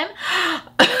their skin.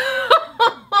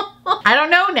 I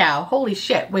don't know now. Holy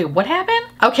shit. Wait, what happened?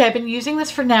 Okay, I've been using this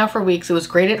for weeks. It was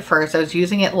great at first. I was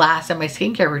using it last in my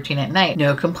skincare routine at night.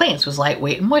 No complaints. It was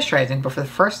lightweight and moisturizing, but for the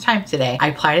first time today, I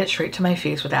applied it straight to my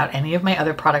face without any of my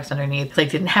other products underneath. I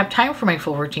didn't have time for my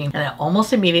full routine, and it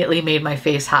almost immediately made my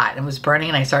face hot and was burning,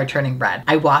 and I started turning red.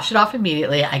 I washed it off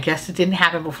immediately. I guess it didn't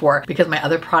happen before because my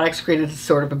other products created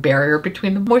sort of a barrier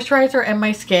between the moisturizer and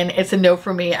my skin. It's a no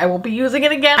for me. I won't be using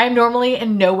it again. I'm normally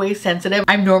in no way sensitive.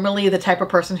 I'm normally the type of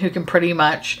person who can pretty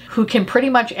much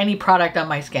any product on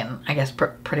my skin. I guess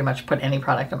pretty much put any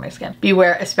product on my skin.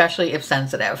 Beware, especially if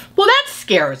sensitive. Well, that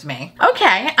scares me.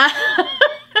 Okay.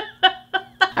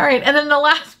 All right, and then the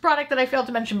last product that I failed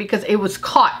to mention because it was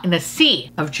caught in a sea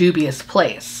of dubious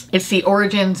place. It's the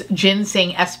Origins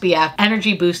Ginseng SPF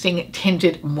Energy Boosting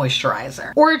Tinted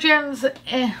Moisturizer. Origins,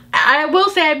 I will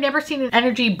say I've never seen an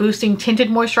energy boosting tinted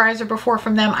moisturizer before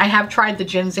from them. I have tried the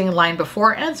ginseng line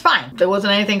before and it's fine. There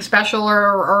wasn't anything special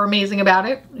or amazing about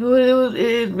it.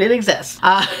 It exists.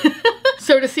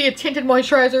 So to see a tinted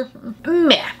moisturizer,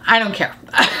 meh, I don't care.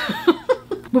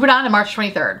 Moving on to March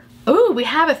 23rd. Ooh, we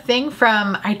have a thing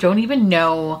from, I don't even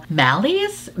know,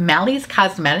 Mally's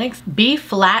Cosmetics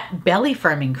B-Flat Belly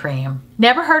Firming Cream.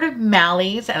 Never heard of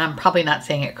Mally's, and I'm probably not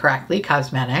saying it correctly,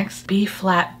 Cosmetics.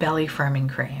 B-Flat Belly Firming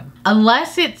Cream.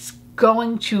 Unless it's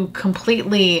going to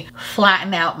completely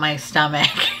flatten out my stomach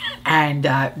and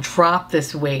drop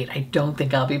this weight, I don't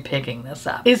think I'll be picking this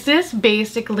up. Is this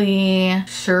basically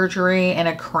surgery in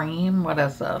a cream? What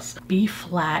is this?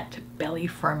 B-Flat Belly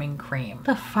Firming Cream. What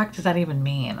the fuck does that even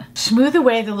mean? Smooth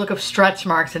away the look of stretch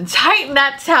marks and tighten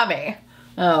that tummy.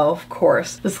 Oh, of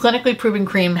course. This clinically proven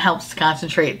cream helps to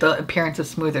concentrate the appearance of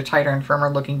smoother, tighter, and firmer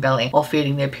looking belly while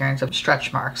fading the appearance of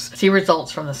stretch marks. See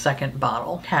results from the second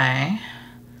bottle. Okay.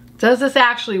 Does this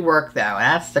actually work though?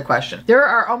 That's the question. There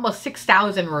are almost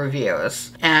 6,000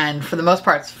 reviews and for the most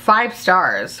part, it's 5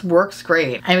 stars. Works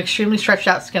great. I have extremely stretched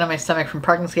out skin on my stomach from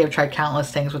pregnancy. I've tried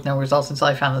countless things with no results until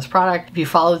I found this product. If you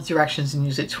follow the directions and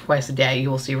use it twice a day, you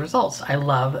will see results. I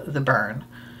love the burn.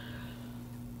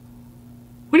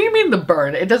 What do you mean the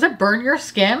burn? Does it burn your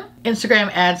skin?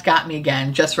 Instagram ads got me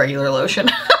again, just regular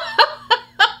lotion.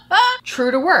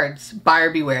 True to words, buyer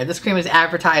beware. This cream is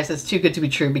advertised as too good to be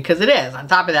true because it is. On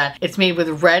top of that, it's made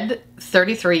with red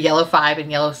 33, yellow 5,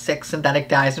 and yellow 6 synthetic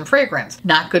dyes and fragrance.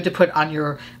 Not good to put on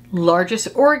your largest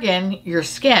organ, your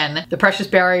skin, the precious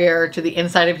barrier to the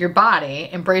inside of your body.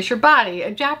 Embrace your body,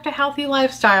 adapt a healthy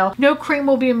lifestyle. No cream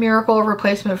will be a miracle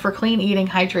replacement for clean eating,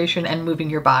 hydration, and moving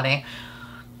your body.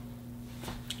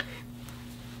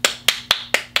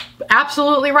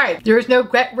 Absolutely right. There is no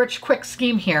get rich quick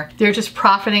scheme here. They're just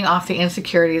profiting off the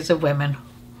insecurities of women.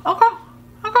 Okay.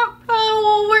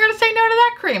 Well, we're gonna say no to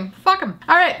that cream. Fuck them.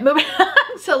 All right, moving on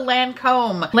to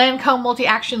Lancome. Lancome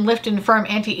Multi-Action Lift and Firm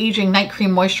Anti-Aging Night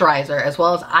Cream Moisturizer, as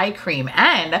well as eye cream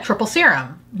and triple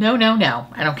serum. No,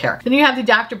 I don't care. Then you have the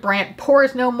Dr. Brandt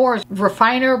Pores No More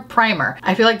Refiner Primer.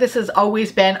 I feel like this has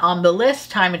always been on the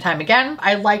list time and time again.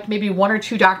 I liked maybe 1 or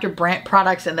 2 Dr. Brandt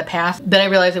products in the past. Then I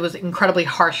realized it was incredibly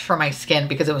harsh for my skin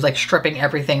because it was like stripping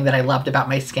everything that I loved about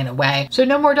my skin away. So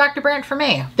no more Dr. Brandt for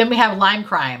me. Then we have Lime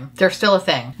Crime. They're still a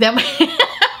thing. Then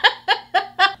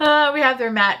we have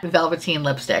their matte velveteen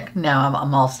lipstick. No,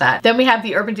 I'm all set. Then we have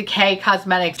the Urban Decay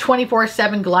Cosmetics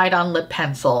 24/7 Glide On Lip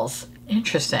Pencils.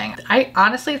 Interesting. I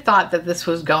honestly thought that this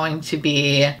was going to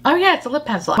be, oh yeah, it's a lip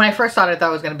pencil. When I first thought it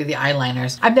was going to be the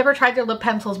eyeliners. I've never tried their lip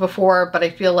pencils before, but I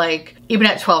feel like even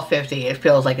at $12.50, it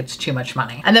feels like it's too much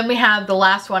money. And then we have the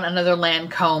last one, another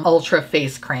Lancome Ultra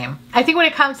Face Cream. I think when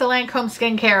it comes to Lancome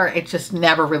skincare, it just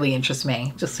never really interests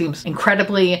me. It just seems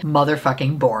incredibly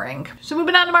motherfucking boring. So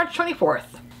moving on to March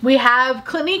 24th. We have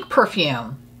Clinique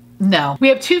Perfume. No. We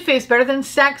have Too Faced Better Than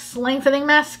Sex Lengthening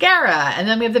Mascara. And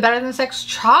then we have the Better Than Sex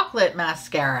Chocolate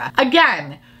Mascara.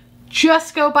 Again,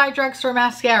 just go buy drugstore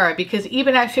mascara because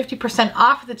even at 50%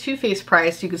 off the Too Faced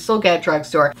price, you can still get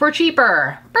drugstore for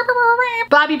cheaper.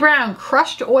 Bobbi Brown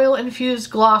Crushed Oil Infused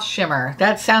Gloss Shimmer.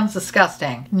 That sounds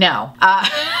disgusting. No.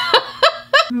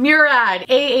 Murad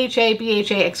AHA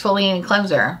BHA Exfoliating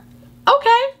Cleanser.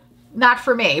 Okay. Not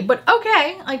for me, but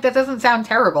okay. Like that doesn't sound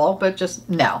terrible, but just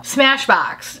no.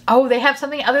 Smashbox. Oh, they have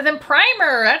something other than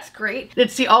primer. That's great.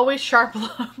 It's the Always Sharp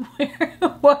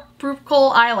Waterproof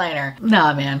Kohl Eyeliner.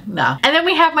 Nah, man, no. And then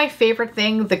we have my favorite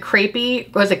thing, the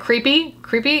crepey, was it creepy?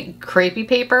 Crepey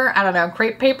paper? I don't know,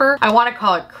 crepe paper? I want to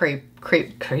call it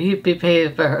crepey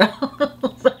paper.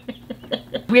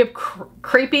 We have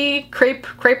creperies.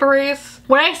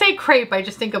 When I say crepe, I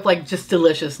just think of like just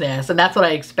deliciousness, and that's what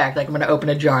I expect. Like I'm gonna open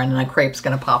a jar and then a crepe's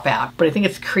gonna pop out. But I think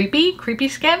it's creepy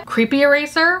skin, creepy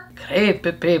eraser.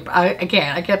 I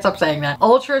can't stop saying that.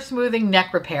 Ultra smoothing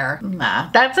neck repair. Nah,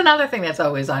 that's another thing that's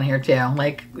always on here too.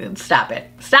 Like, stop it.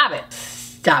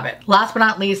 Last but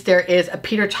not least, there is a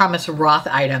Peter Thomas Roth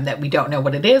item that we don't know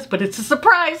what it is, but it's a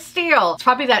surprise steal. It's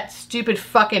probably that stupid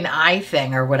fucking eye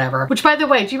thing or whatever. Which, by the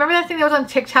way, do you remember that thing that was on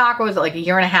TikTok? Or was it like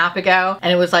 1.5 years ago?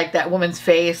 And it was like that woman's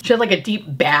face. She had like a deep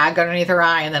bag underneath her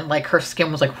eye, and then like her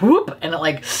skin was like whoop, and it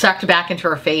like sucked back into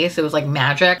her face. It was like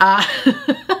magic.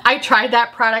 I I tried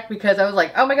that product because I was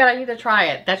like, oh my God, I need to try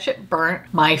it. That shit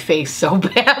burnt my face so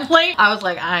badly. I was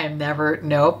like, I am never,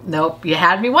 nope. You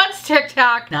had me once,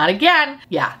 TikTok, not again.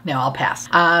 Yeah, no, I'll pass.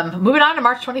 Moving on to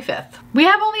March 25th. We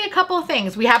have only a couple of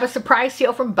things. We have a surprise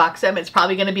sale from Buxom. It's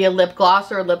probably gonna be a lip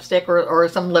gloss or a lipstick or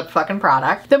some lip fucking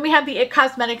product. Then we have the IT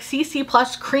Cosmetics CC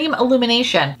Plus Cream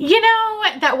Illumination. You know,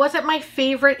 that wasn't my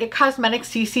favorite IT Cosmetics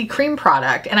CC cream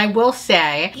product. And I will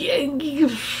say,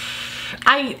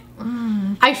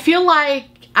 I feel like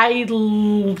I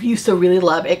used to really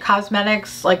love IT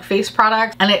Cosmetics like face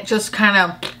products, and it just kind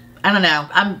of, I don't know,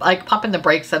 I'm like pumping the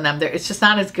brakes on them. It's just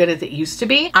not as good as it used to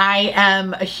be. I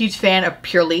am a huge fan of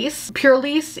Pure Lease. Pure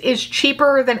Lease is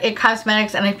cheaper than IT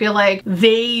Cosmetics, and I feel like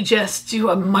they just do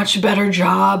a much better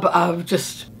job of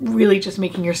just really just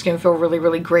making your skin feel really,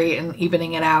 really great and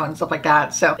evening it out and stuff like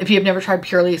that. So if you've never tried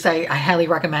Pure Lease, I highly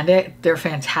recommend it. They're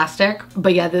fantastic.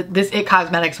 But yeah, this IT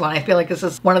Cosmetics one, I feel like this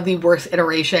is one of the worst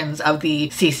iterations of the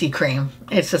CC cream.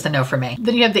 It's just a no for me.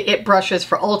 Then you have the IT brushes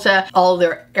for Ulta, all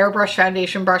their airbrush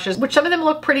foundation brushes, which some of them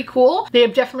look pretty cool. They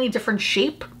have definitely a different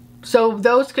shape, so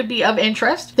those could be of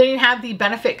interest. Then you have the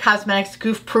Benefit Cosmetics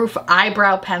Goof Proof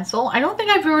Eyebrow Pencil. I don't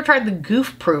think I've ever tried the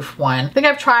Goof Proof one. I think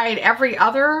I've tried every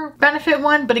other Benefit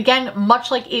one, but again, much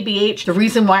like ABH, the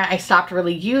reason why I stopped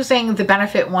really using the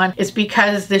Benefit one is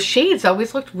because the shades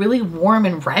always looked really warm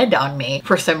and red on me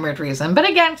for some weird reason. But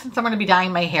again, since I'm gonna be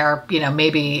dyeing my hair, you know,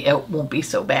 maybe it won't be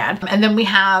so bad. And then we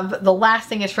have, the last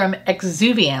thing is from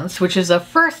Exuviance, which is a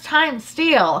first time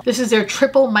steal. This is their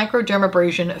Triple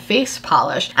Microdermabrasion Face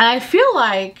Polish. And I feel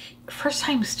like first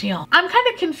time steal. I'm kind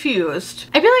of confused.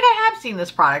 I feel like I have seen this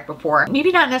product before.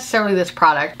 Maybe not necessarily this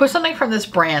product, but something from this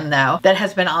brand though that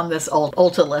has been on this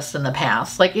Ulta list in the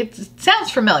past. Like it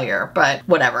sounds familiar, but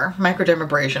whatever.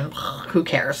 Microdermabrasion, who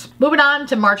cares? Moving on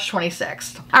to March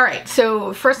 26th. All right,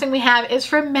 so first thing we have is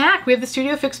from MAC. We have the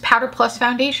Studio Fix Powder Plus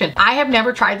Foundation. I have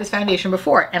never tried this foundation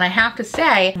before, and I have to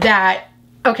say that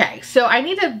okay, so I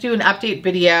need to do an update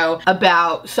video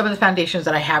about some of the foundations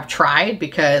that I have tried,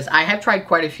 because I have tried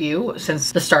quite a few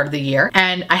since the start of the year.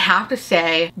 And I have to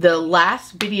say, the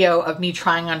last video of me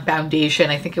trying on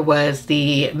foundation, I think it was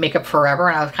the Makeup Forever,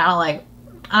 and I was kind of like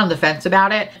on the fence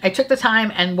about it. I took the time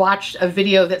and watched a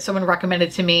video that someone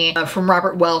recommended to me from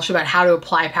Robert Welsh about how to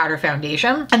apply powder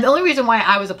foundation. And the only reason why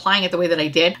I was applying it the way that I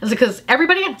did is because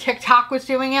everybody on TikTok was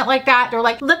doing it like that. They're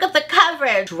like, look at the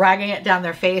coverage, dragging it down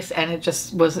their face, and it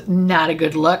just was not a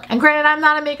good look. And granted, I'm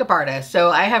not a makeup artist, so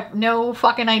I have no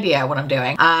fucking idea what I'm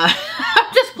doing. I'm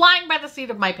just flying by the seat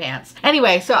of my pants.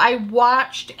 Anyway, so I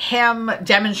watched him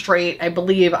demonstrate, I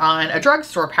believe, on a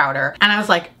drugstore powder, and I was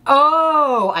like,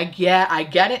 oh, I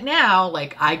get it now.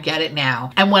 Like, I get it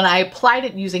now. And when I applied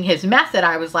it using his method,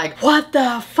 I was like, what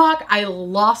the fuck? I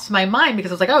lost my mind,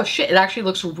 because I was like, oh shit, it actually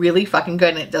looks really fucking good,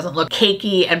 and it doesn't look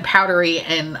cakey and powdery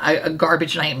and a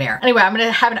garbage nightmare. Anyway, I'm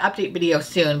gonna have an update video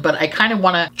soon, but I kind of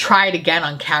want to try it again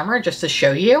on camera just to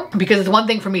show you, because it's one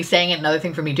thing for me saying it, another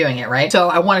thing for me doing it, right? So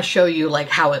I want to show you like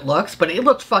how it looks, but it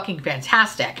looked fucking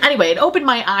fantastic. Anyway, it opened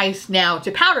my eyes now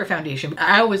to powder foundation.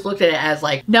 I always looked at it as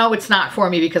like, no, it's not for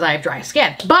me because I have dry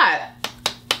skin. But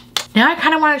now I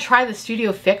kind of want to try the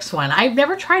Studio Fix one. I've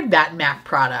never tried that MAC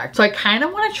product, so I kind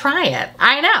of want to try it.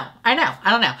 I don't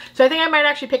know. So I think I might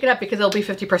actually pick it up because it'll be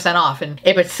 50% off, and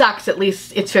if it sucks, at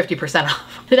least it's 50%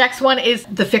 off. The next one is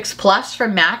the Fix Plus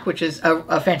from MAC, which is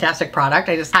a fantastic product.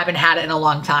 I just haven't had it in a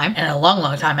long time, and a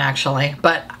long time actually,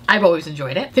 but I've always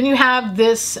enjoyed it. Then you have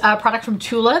this product from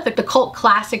Tula, the Cult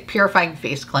Classic Purifying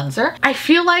Face Cleanser. I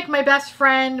feel like my best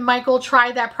friend Michael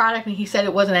tried that product and he said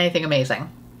it wasn't anything amazing.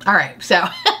 All right, so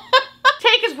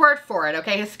take his word for it,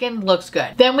 okay? His skin looks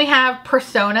good. Then we have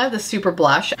Persona, the Super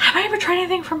Blush. Have I ever tried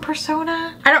anything from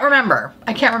Persona? I don't remember.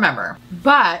 I can't remember.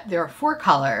 But there are 4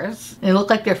 colors. They look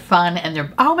like they're fun, and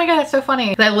they're, oh my God, that's so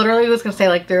funny. I literally was gonna say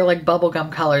like they're like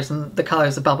bubblegum colors, and the color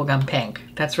is a bubblegum pink.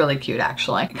 That's really cute,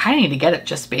 actually. I kind of need to get it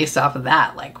just based off of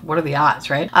that. Like, what are the odds,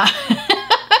 right?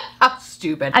 How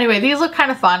stupid. Anyway, these look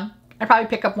kind of fun. I'd probably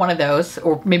pick up one of those,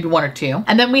 or maybe 1 or 2.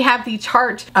 And then we have the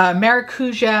Tarte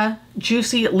Maracuja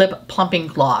Juicy Lip Plumping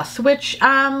Gloss, which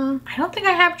I don't think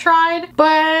I have tried,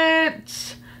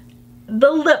 but the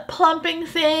lip plumping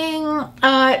thing,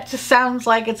 it just sounds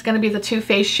like it's gonna be the Too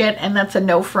Faced shit, and that's a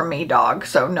no for me, dog.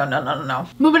 So no.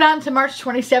 Moving on to March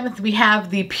 27th, we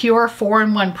have the Pure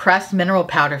 4-in-1 Pressed Mineral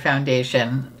Powder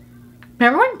Foundation.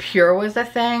 Remember when Pure was a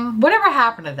thing? Whatever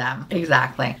happened to them?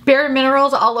 Exactly. Bare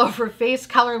Minerals all over face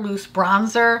color loose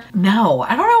bronzer. No,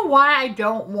 I don't know why I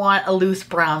don't want a loose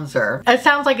bronzer. It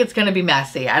sounds like it's gonna be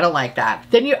messy. I don't like that.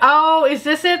 Then oh, is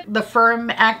this it? The Firm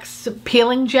X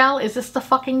peeling gel? Is this the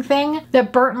fucking thing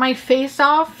that burnt my face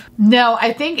off? No,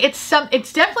 I think it's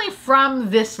definitely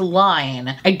from this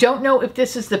line. I don't know if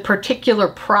this is the particular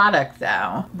product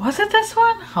though. Was it this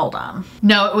one? Hold on.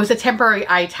 No, it was a temporary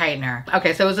eye tightener.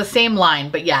 Okay, so it was the same line,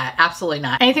 but yeah, absolutely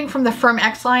not. Anything from the Firm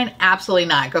X line? Absolutely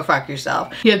not. Go fuck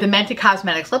yourself. You have the Mented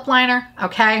Cosmetics lip liner.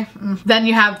 Okay. Then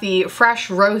you have the Fresh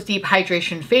Rose Deep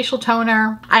Hydration Facial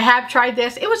Toner. I have tried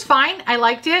this. It was fine. I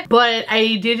liked it, but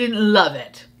I didn't love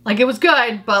it. Like, it was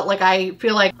good, but like I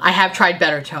feel like I have tried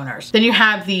better toners. Then you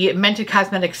have the Mented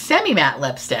Cosmetics Semi-Matte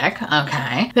Lipstick.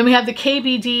 Okay. Then we have the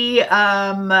KBD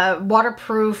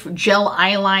waterproof gel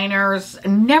eyeliners.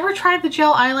 Never tried the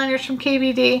gel eyeliners from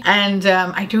KBD, and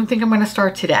I don't think I'm gonna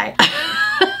start today.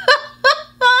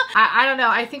 I don't know.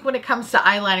 I think when it comes to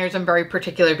eyeliners, I'm very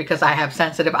particular because I have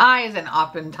sensitive eyes, and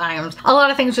oftentimes a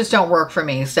lot of things just don't work for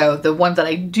me. So the ones that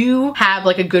I do have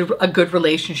like a good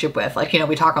relationship with, like, you know,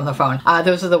 we talk on the phone,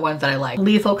 those are the ones that I like.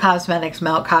 Lethal Cosmetics,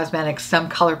 Melt Cosmetics, some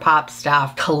ColourPop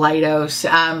stuff,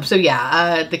 Kaleidos. So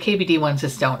yeah, the KBD ones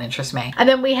just don't interest me. And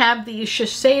then we have the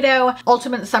Shiseido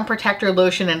Ultimate Sun Protector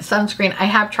Lotion and Sunscreen. I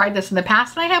have tried this in the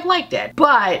past and I have liked it,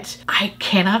 but I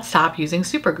cannot stop using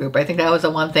Supergoop. I think that was the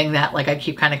one thing that like I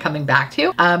keep kind of coming back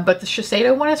to, but the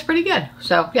Shiseido one is pretty good.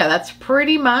 So yeah, that's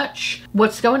pretty much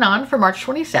what's going on for March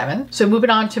 27th. So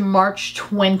moving on to March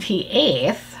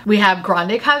 28th, we have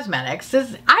Grande Cosmetics.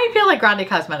 I feel like Grande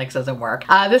Cosmetics doesn't work.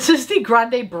 This is the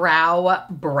Grande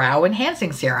Brow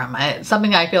Enhancing Serum. It's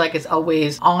something I feel like is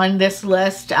always on this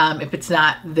list. If it's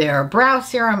not their brow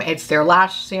serum, it's their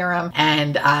lash serum.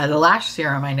 And the lash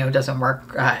serum I know doesn't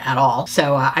work at all.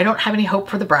 So I don't have any hope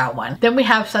for the brow one. Then we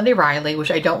have Sunday Riley,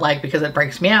 which I don't like because it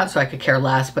breaks me out, so I could care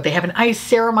less. But they have an Ice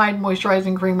Ceramide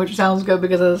Moisturizing Cream, which sounds good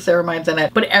because of the ceramides in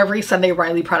it. But every Sunday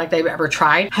Riley product I've ever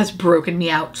tried has broken me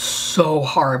out so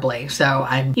horribly. So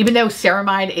even though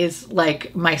ceramide is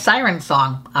like my siren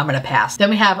song, I'm gonna pass. Then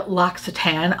we have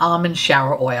L'Occitane Almond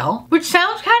Shower Oil, which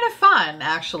sounds kind of fun,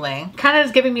 actually. Kind of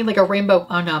is giving me like a rainbow.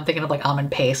 Oh no, I'm thinking of like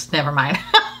almond paste. Never mind.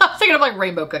 I was thinking of like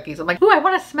rainbow cookies. I'm like, ooh, I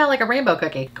want to smell like a rainbow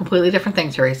cookie. Completely different thing,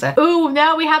 Theresa. Ooh,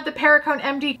 now we have the Perricone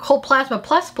MD Cold Plasma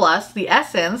Plus Plus, the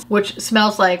Essence, which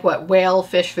smells like what? Whale,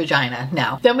 fish, vagina.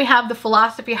 No. Then we have the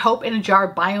Philosophy Hope in a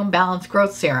Jar Biome Balance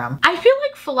Growth Serum. I feel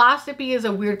like Philosophy is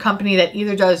a weird company that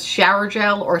either does shower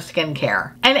gel or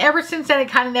skincare. And ever since then, it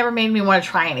kind of never made me want to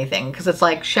try anything because it's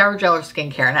like shower gel or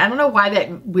skincare. And I don't know why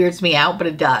that weirds me out, but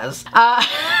it does.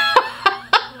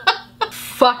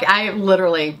 Fuck, I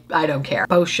don't care.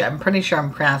 Boscia, I'm pretty sure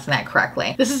I'm pronouncing that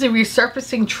correctly. This is a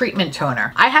resurfacing treatment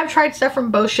toner. I have tried stuff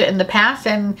from Boscia in the past,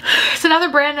 and it's another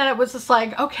brand that it was just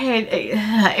like, okay,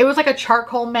 it was like a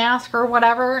charcoal mask or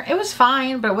whatever. It was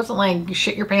fine, but it wasn't like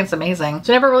shit your pants amazing.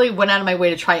 So I never really went out of my way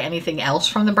to try anything else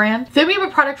from the brand. Then we have a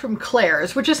product from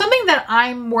Claire's, which is something that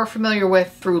I'm more familiar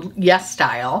with through Yes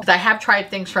Style. I have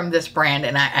tried things from this brand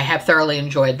and I have thoroughly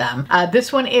enjoyed them.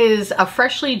 This one is a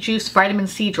freshly juiced vitamin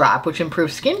C drop, which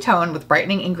improves skin tone with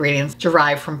brightening ingredients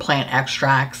derived from plant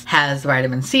extracts. Has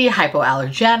vitamin C,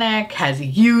 hypoallergenic, has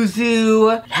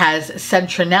yuzu, has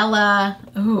citronella.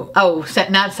 Ooh, oh,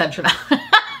 not citronella.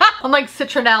 I'm like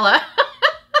citronella.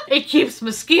 It keeps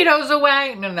mosquitoes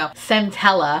away. No,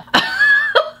 centella.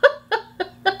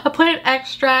 A plant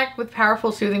extract with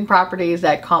powerful soothing properties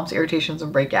that calms irritations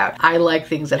and breakout. I like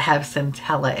things that have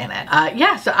centella in it.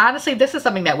 Yeah, so honestly, this is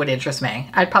something that would interest me.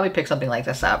 I'd probably pick something like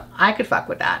this up. I could fuck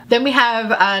with that. Then we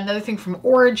have another thing from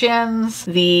Origins,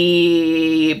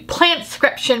 the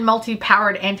Plant-Scription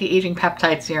Multi-Powered Anti-Aging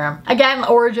Peptide Serum. Again,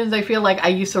 Origins, I feel like I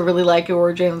used to really like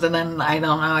Origins, and then I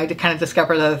don't know, I kind of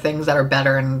discovered other things that are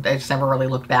better, and I just never really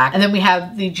looked back. And then we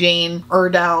have the Jane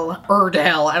Iredale,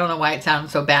 I don't know why it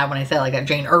sounds so bad when I say it like that,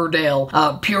 Jane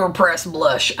Iredale Pure Press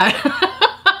Blush. I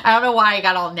don't know why I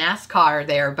got all NASCAR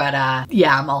there, but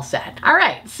yeah, I'm all set. All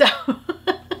right, so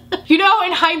you know,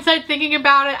 in hindsight, thinking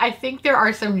about it, I think there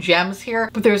are some gems here,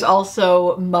 but there's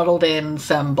also muddled in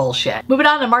some bullshit. Moving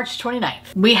on to March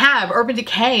 29th. We have Urban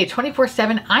Decay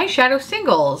 24/7 eyeshadow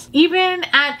singles. Even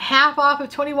at half off of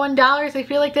 $21, I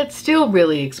feel like that's still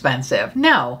really expensive.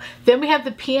 No. Then we have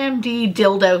the PMD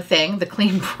dildo thing, the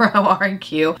Clean Pro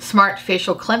R&Q Smart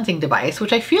Facial Cleansing Device,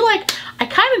 which I feel like I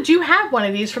kind of do have one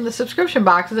of these from the subscription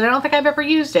boxes, and I don't think I've ever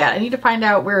used it. I need to find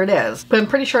out where it is, but I'm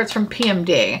pretty sure it's from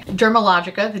PMD.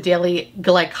 Dermalogica, the Daily Daily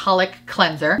Glycolic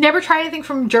Cleanser. Never tried anything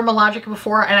from Dermalogica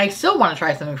before, and I still want to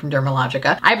try something from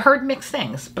Dermalogica. I've heard mixed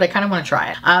things, but I kind of want to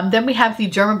try it. Then we have the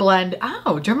Dermablend,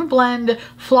 Dermablend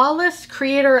Flawless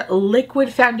Creator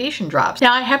Liquid Foundation Drops.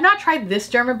 Now, I have not tried this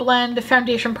Dermablend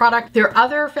foundation product. Their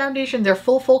other foundation, their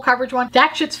full coverage one,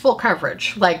 that shit's full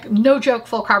coverage. Like, no joke,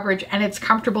 full coverage, and it's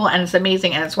comfortable, and it's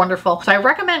amazing, and it's wonderful. So I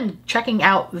recommend checking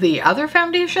out the other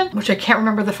foundation, which I can't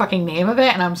remember the fucking name of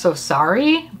it, and I'm so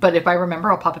sorry, but if I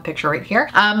remember, I'll pop a picture right here.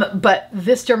 But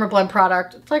this Dermablend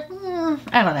product, it's like,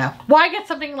 I don't know. Why get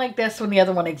something like this when the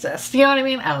other one exists? You know what I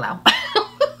mean? I don't know.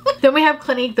 Then we have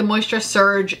Clinique, the Moisture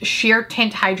Surge Sheer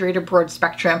Tint Hydrated Broad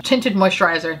Spectrum Tinted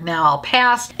Moisturizer. Now I'll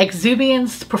pass.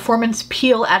 Exuviance Performance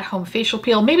Peel at Home Facial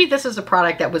Peel. Maybe this is a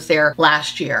product that was there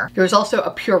last year. There was also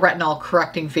a Pure Retinol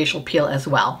Correcting Facial Peel as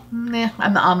well. I'm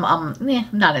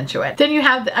not into it. Then you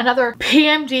have another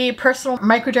PMD Personal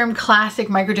Microderm Classic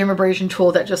Microdermabrasion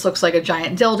Tool that just looks like a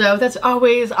giant dildo that's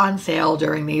always on sale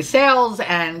during these sales,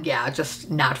 and yeah,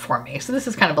 just not for me. So this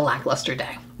is kind of a lackluster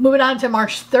day. Moving on to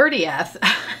March 30th.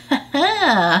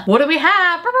 What do we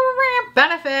have?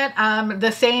 Benefit. The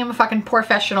same fucking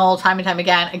Professional time and time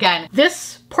again. Again,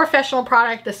 this Professional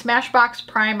product, the Smashbox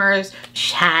Primers,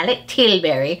 Charlotte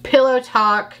Tilbury, Pillow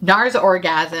Talk, NARS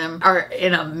Orgasm are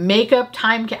in a makeup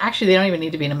time, actually they don't even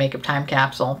need to be in a makeup time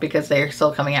capsule because they're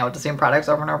still coming out with the same products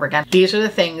over and over again. These are the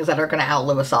things that are gonna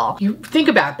outlive us all. You think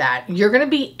about that. You're gonna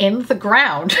be in the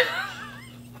ground.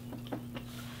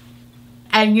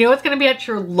 And you know what's gonna be at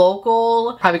your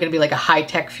local, probably gonna be like a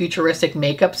high-tech futuristic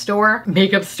makeup store.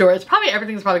 It's probably,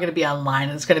 everything's probably gonna be online,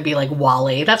 and it's gonna be like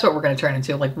Wally. That's what we're gonna turn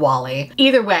into, like Wally.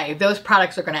 Either way, those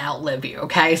products are gonna outlive you,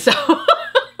 okay? So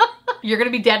you're gonna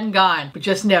be dead and gone, but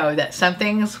just know that some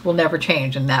things will never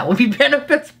change, and that will be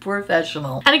Benefits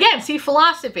Professional. And again, see,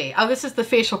 Philosophy. Oh, this is the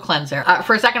facial cleanser.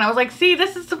 For a second, I was like, see,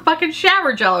 this is the fucking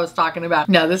shower gel I was talking about.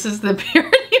 No, this is the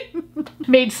Purity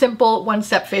Made Simple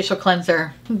One-Step Facial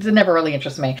Cleanser. It never really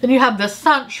interests me. Then you have the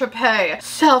Saint-Tropez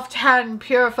Self-Tan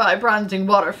Purify Bronzing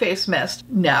Water Face Mist.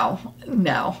 No.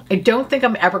 I don't think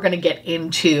I'm ever gonna get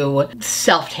into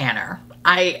self-tanner.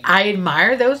 I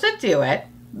admire those that do it.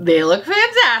 They look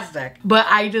fantastic. But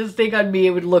I just think on me it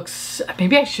would look,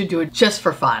 maybe I should do it just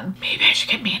for fun. Maybe I should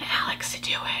get me and Alex to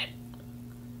do it.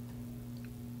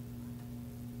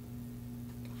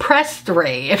 Press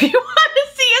 3 if you want to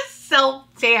see a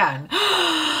self-tan.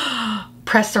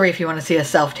 Press 3 if you want to see a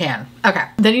self-tan. Okay.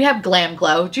 Then you have Glam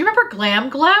Glow. Do you remember Glam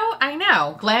Glow? I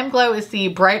know. Glam Glow is the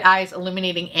Bright Eyes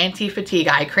Illuminating Anti-Fatigue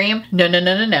Eye Cream. No.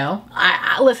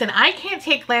 Listen, I can't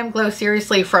take Glam Glow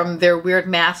seriously from their weird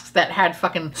masks that had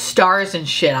fucking stars and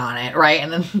shit on it, right?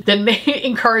 And then they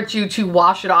encourage you to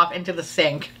wash it off into the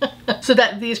sink so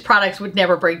that these products would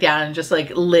never break down and just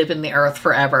like live in the earth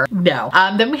forever. No.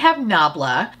 Then we have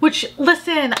Nabla, which,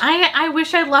 listen, I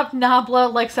wish I loved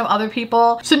Nabla like some other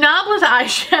people. So Nabla's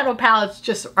eyeshadow palettes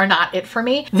just are not it for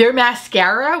me. Their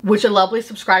mascara, which a lovely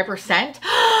subscriber sent,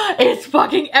 it's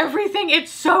fucking everything.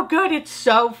 It's so good. It's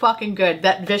so fucking good.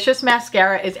 That Vicious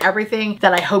mascara is everything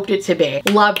that I hoped it to be.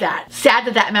 Love that. Sad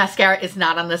that that mascara is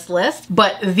not on this list,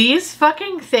 but these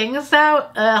fucking things though,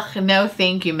 ugh, no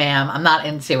thank you, ma'am. I'm not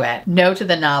into it. No to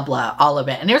the Nabla, all of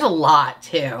it. And there's a lot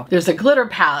too. There's a glitter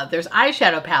palette, there's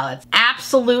eyeshadow palettes.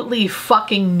 Absolutely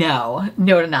fucking no to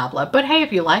Nabla. But hey,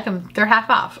 if you like them, they're half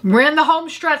off. We're in the home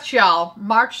stretch, y'all.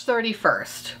 March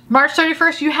 31st. March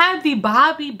 31st, you have the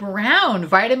Bobbi Brown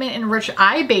Vitamin Enriched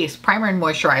Eye Base Primer and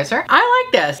Moisturizer. I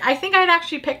like this. I think I'd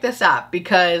actually pick this up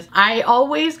because I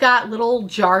always got little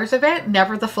jars of it,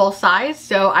 never the full size,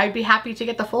 so I'd be happy to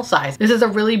get the full size. This is a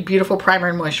really beautiful primer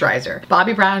and moisturizer.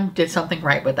 Bobbi Brown did something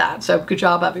right with that, so good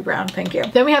job, Bobbi Brown. Thank you.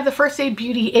 Then we have the First Aid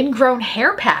Beauty Ingrown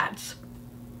Hair Pads.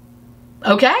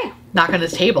 Okay, knock on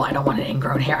this table. I don't want an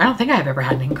ingrown hair. I don't think I've ever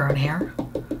had an ingrown hair.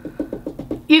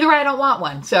 Either way, I don't want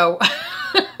one, so.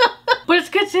 But it's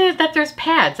good that there's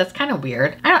pads. That's kind of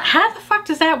weird. How the fuck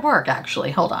does that work,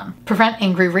 actually? Hold on. Prevent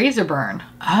angry razor burn.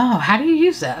 Oh, how do you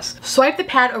use this? Swipe the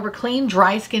pad over clean,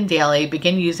 dry skin daily.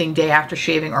 Begin using day after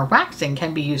shaving or waxing.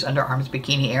 Can be used under arms,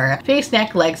 bikini area, face,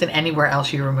 neck, legs, and anywhere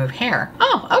else you remove hair.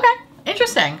 Oh, okay.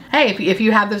 Interesting. Hey, if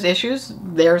you have those issues,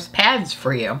 there's pads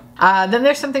for you. Then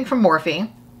there's something from Morphe.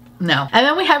 No. And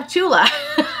then we have Tula.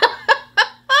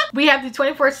 We have the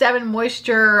 24/7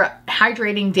 Moisture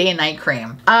Hydrating Day and Night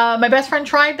Cream. My best friend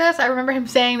tried this. I remember him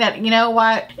saying that, you know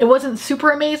what? It wasn't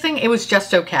super amazing. It was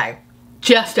just okay.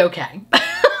 Just okay.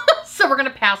 So we're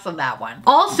gonna pass on that one.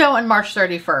 Also on March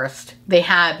 31st, they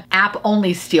had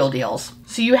app-only steal deals.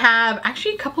 So you have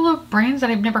actually a couple of brands that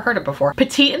I've never heard of before.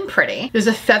 Petite and Pretty. There's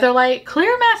a Featherlight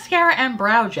Clear Mascara and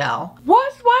Brow Gel.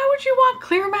 What? Why would you want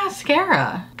clear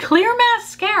mascara? Clear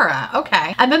mascara,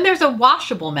 okay. And then there's a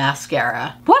washable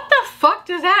mascara. What the fuck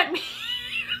does that mean?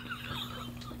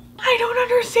 I don't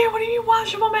understand. What do you mean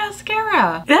washable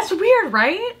mascara? That's weird,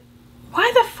 right? Why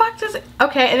the fuck does it?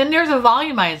 Okay, and then there's a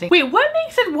volumizing. Wait, what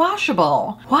makes it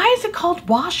washable? Why is it called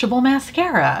washable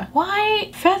mascara?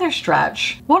 Why feather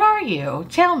stretch? What are you?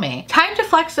 Tell me. Time to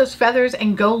flex those feathers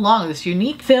and go long. This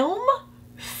unique film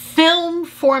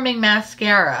forming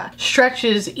mascara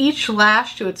stretches each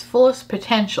lash to its fullest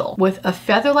potential with a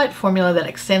featherlight formula that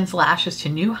extends lashes to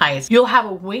new heights. You'll have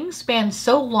a wingspan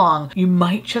so long you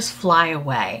might just fly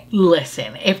away.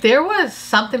 Listen, if there was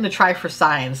something to try for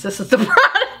science, this is the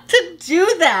product to do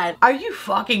that. Are you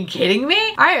fucking kidding me?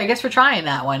 All right, I guess we're trying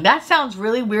that one. That sounds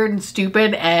really weird and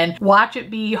stupid, and watch it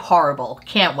be horrible.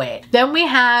 Can't wait. Then we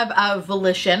have a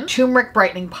Volition Turmeric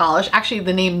Brightening Polish. Actually,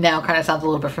 the name now kind of sounds a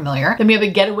little bit familiar. Then we have a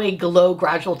Getaway Glow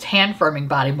Gradual Tan Firming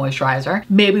Body Moisturizer.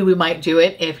 Maybe we might do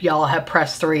it if y'all have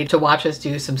pressed 3 to watch us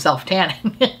do some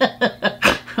self-tanning.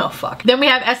 Oh fuck. Then we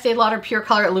have Estee Lauder Pure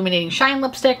Color Illuminating Shine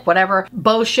Lipstick, whatever.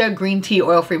 Boscia Green Tea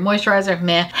Oil-Free Moisturizer,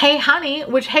 meh. Hey Honey,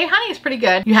 which Hey Honey is pretty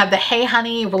good. You have the Hey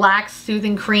Honey Relax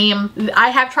Soothing Cream. I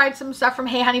have tried some stuff from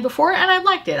Hey Honey before and I've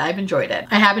liked it. I've enjoyed it.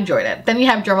 I have enjoyed it. Then you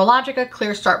have Dermalogica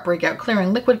Clear Start Breakout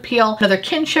Clearing Liquid Peel. Another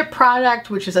Kinship product,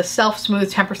 which is a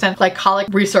self-smooth 10% glycolic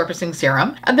resurfacing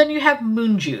serum. And then you have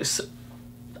Moon Juice.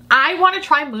 I want to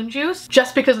try Moon Juice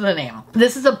just because of the name.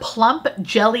 This is a plump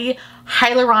jelly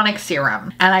hyaluronic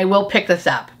serum, and I will pick this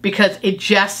up because it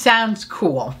just sounds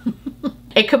cool.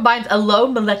 It combines a low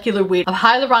molecular weight of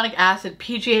hyaluronic acid,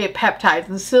 PGA peptides,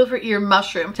 and silver ear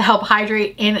mushroom to help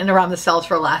hydrate in and around the cells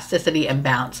for elasticity and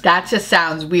bounce. That just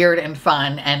sounds weird and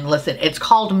fun. And listen, it's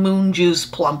called Moon Juice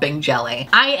Plumping Jelly.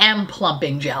 I am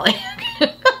plumping jelly.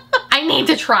 I need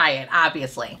to try it,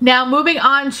 obviously. Now moving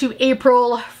on to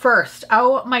April 1st.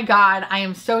 Oh my God, I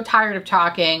am so tired of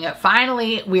talking.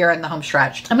 Finally, we are in the home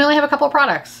stretch. And we only have a couple of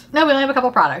products. No, we only have a couple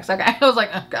of products, okay? I was like,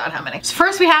 oh God, how many? So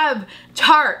first we have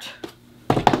Tarte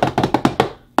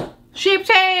Shape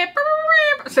Tape.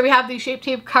 So we have the Shape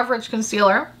Tape Coverage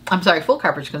Concealer. I'm sorry, Full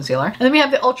Coverage Concealer. And then we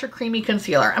have the Ultra Creamy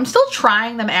Concealer. I'm still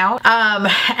trying them out.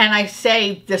 And I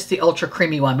say this the Ultra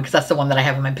Creamy one because that's the one that I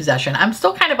have in my possession. I'm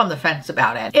still kind of on the fence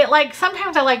about it. It like,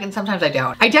 sometimes I like it and sometimes I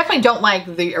don't. I definitely don't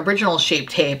like the original Shape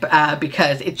Tape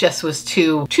because it just was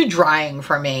too drying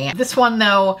for me. This one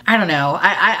though, I don't know.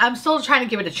 I'm still trying to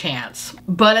give it a chance.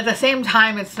 But at the same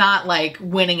time, it's not like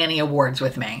winning any awards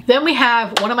with me. Then we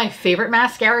have one of my favorite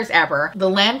mascaras ever, the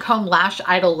Lancome Lash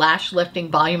Idol Lash Lifting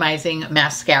Volumizing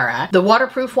Mascara. The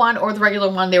waterproof one or the regular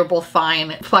one, they were both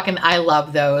fine. Fucking I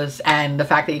love those. And the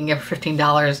fact that you can get for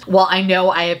 $15. Well, I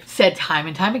know I have said time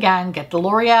and time again, get the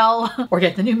L'Oreal or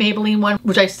get the new Maybelline one,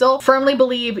 which I still firmly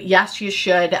believe, yes, you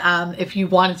should if you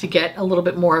wanted to get a little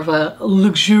bit more of a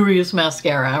luxurious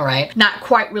mascara, right? Not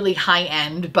quite really high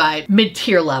end, but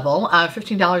mid-tier level.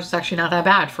 $15 is actually not that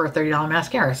bad for a $30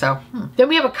 mascara. So Then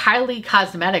we have a Kylie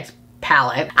Cosmetics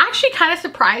palette. Actually kind of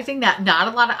surprising that not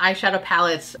a lot of eyeshadow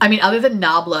palettes, I mean other than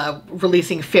Nabla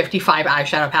releasing 55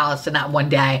 eyeshadow palettes in that one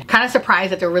day. Kind of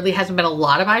surprised that there really hasn't been a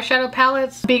lot of eyeshadow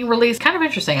palettes being released. Kind of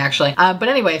interesting actually. But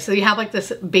anyway, so you have like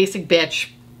this basic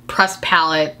bitch pressed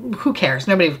palette. Who cares?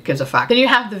 Nobody gives a fuck. Then you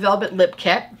have the Velvet Lip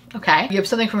Kit. Okay. You have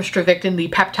something from Stravictin, the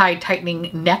Peptide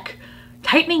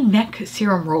Tightening Neck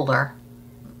Serum Roller.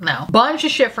 No. Bunch of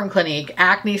shit from Clinique.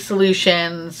 Acne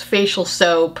solutions, facial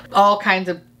soap, all kinds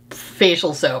of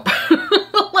facial soap.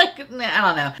 Like, I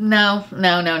don't know. No.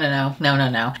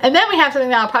 And then we have something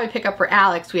that I'll probably pick up for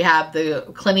Alex. We have the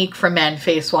Clinique for Men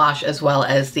face wash as well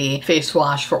as the face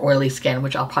wash for oily skin,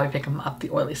 which I'll probably pick him up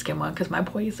the oily skin one because my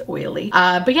boy is oily.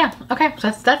 But yeah, okay,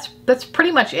 so that's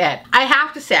pretty much it. I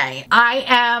have to say, I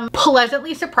am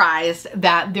pleasantly surprised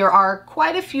that there are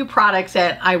quite a few products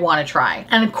that I want to try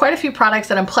and quite a few products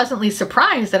that I'm pleasantly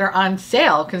surprised that are on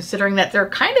sale considering that they're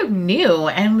kind of new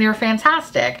and they're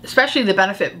fantastic. Especially the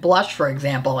Benefit blush, for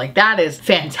example. Like that is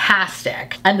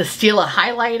fantastic. And the Stila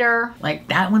highlighter, like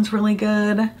that one's really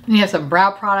good. And you have some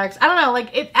brow products. I don't know,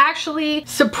 like it actually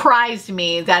surprised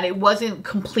me that it wasn't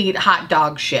complete hot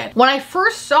dog shit. When I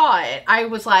first saw it, I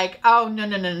was like, oh no,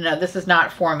 this is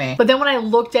not for me. But then when I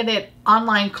looked at it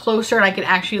online closer and I could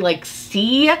actually like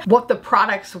see what the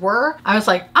products were, I was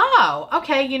like, oh,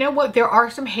 okay, you know what? There are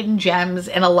some hidden gems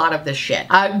in a lot of this shit.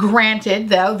 Granted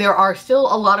though, there are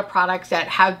still a lot of products that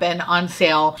have been on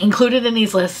sale included in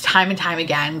these lists this time and time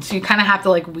again, so you kind of have to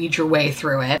like weed your way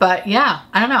through it. But yeah,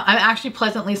 I don't know. I'm actually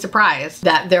pleasantly surprised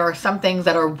that there are some things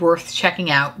that are worth checking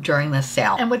out during this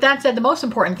sale. And with that said, the most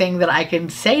important thing that I can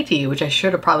say to you, which I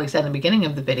should have probably said in the beginning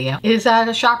of the video, is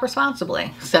to shop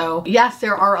responsibly. So yes,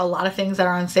 there are a lot of things that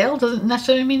are on sale. Doesn't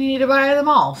necessarily mean you need to buy them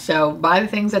all. So buy the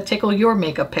things that tickle your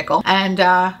makeup pickle, and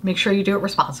make sure you do it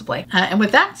responsibly. And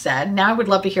with that said, now I would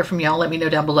love to hear from y'all. Let me know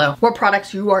down below what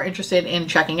products you are interested in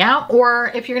checking out,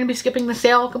 or if you're going to be skipping the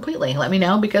sale completely. Let me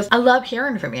know, because I love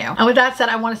hearing from you. And with that said,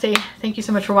 I want to say thank you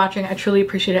so much for watching. I truly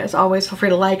appreciate it. As always, feel free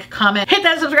to like, comment, hit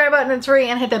that subscribe button, it's free,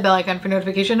 and hit that bell icon for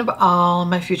notification of all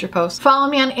my future posts. Follow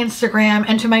me on Instagram,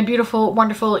 and to my beautiful,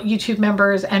 wonderful YouTube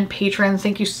members and patrons,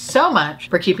 thank you so much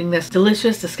for keeping this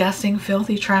delicious, disgusting,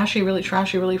 filthy, trashy, really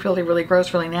filthy, really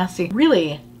gross, really nasty,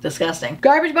 really disgusting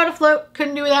garbage boat afloat.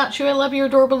 Couldn't do without you. I love your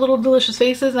adorable little delicious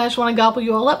faces, and I just want to gobble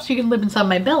you all up so you can live inside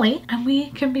my belly and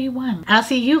we can be one. And I'll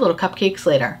see you little cupcakes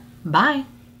later. Bye.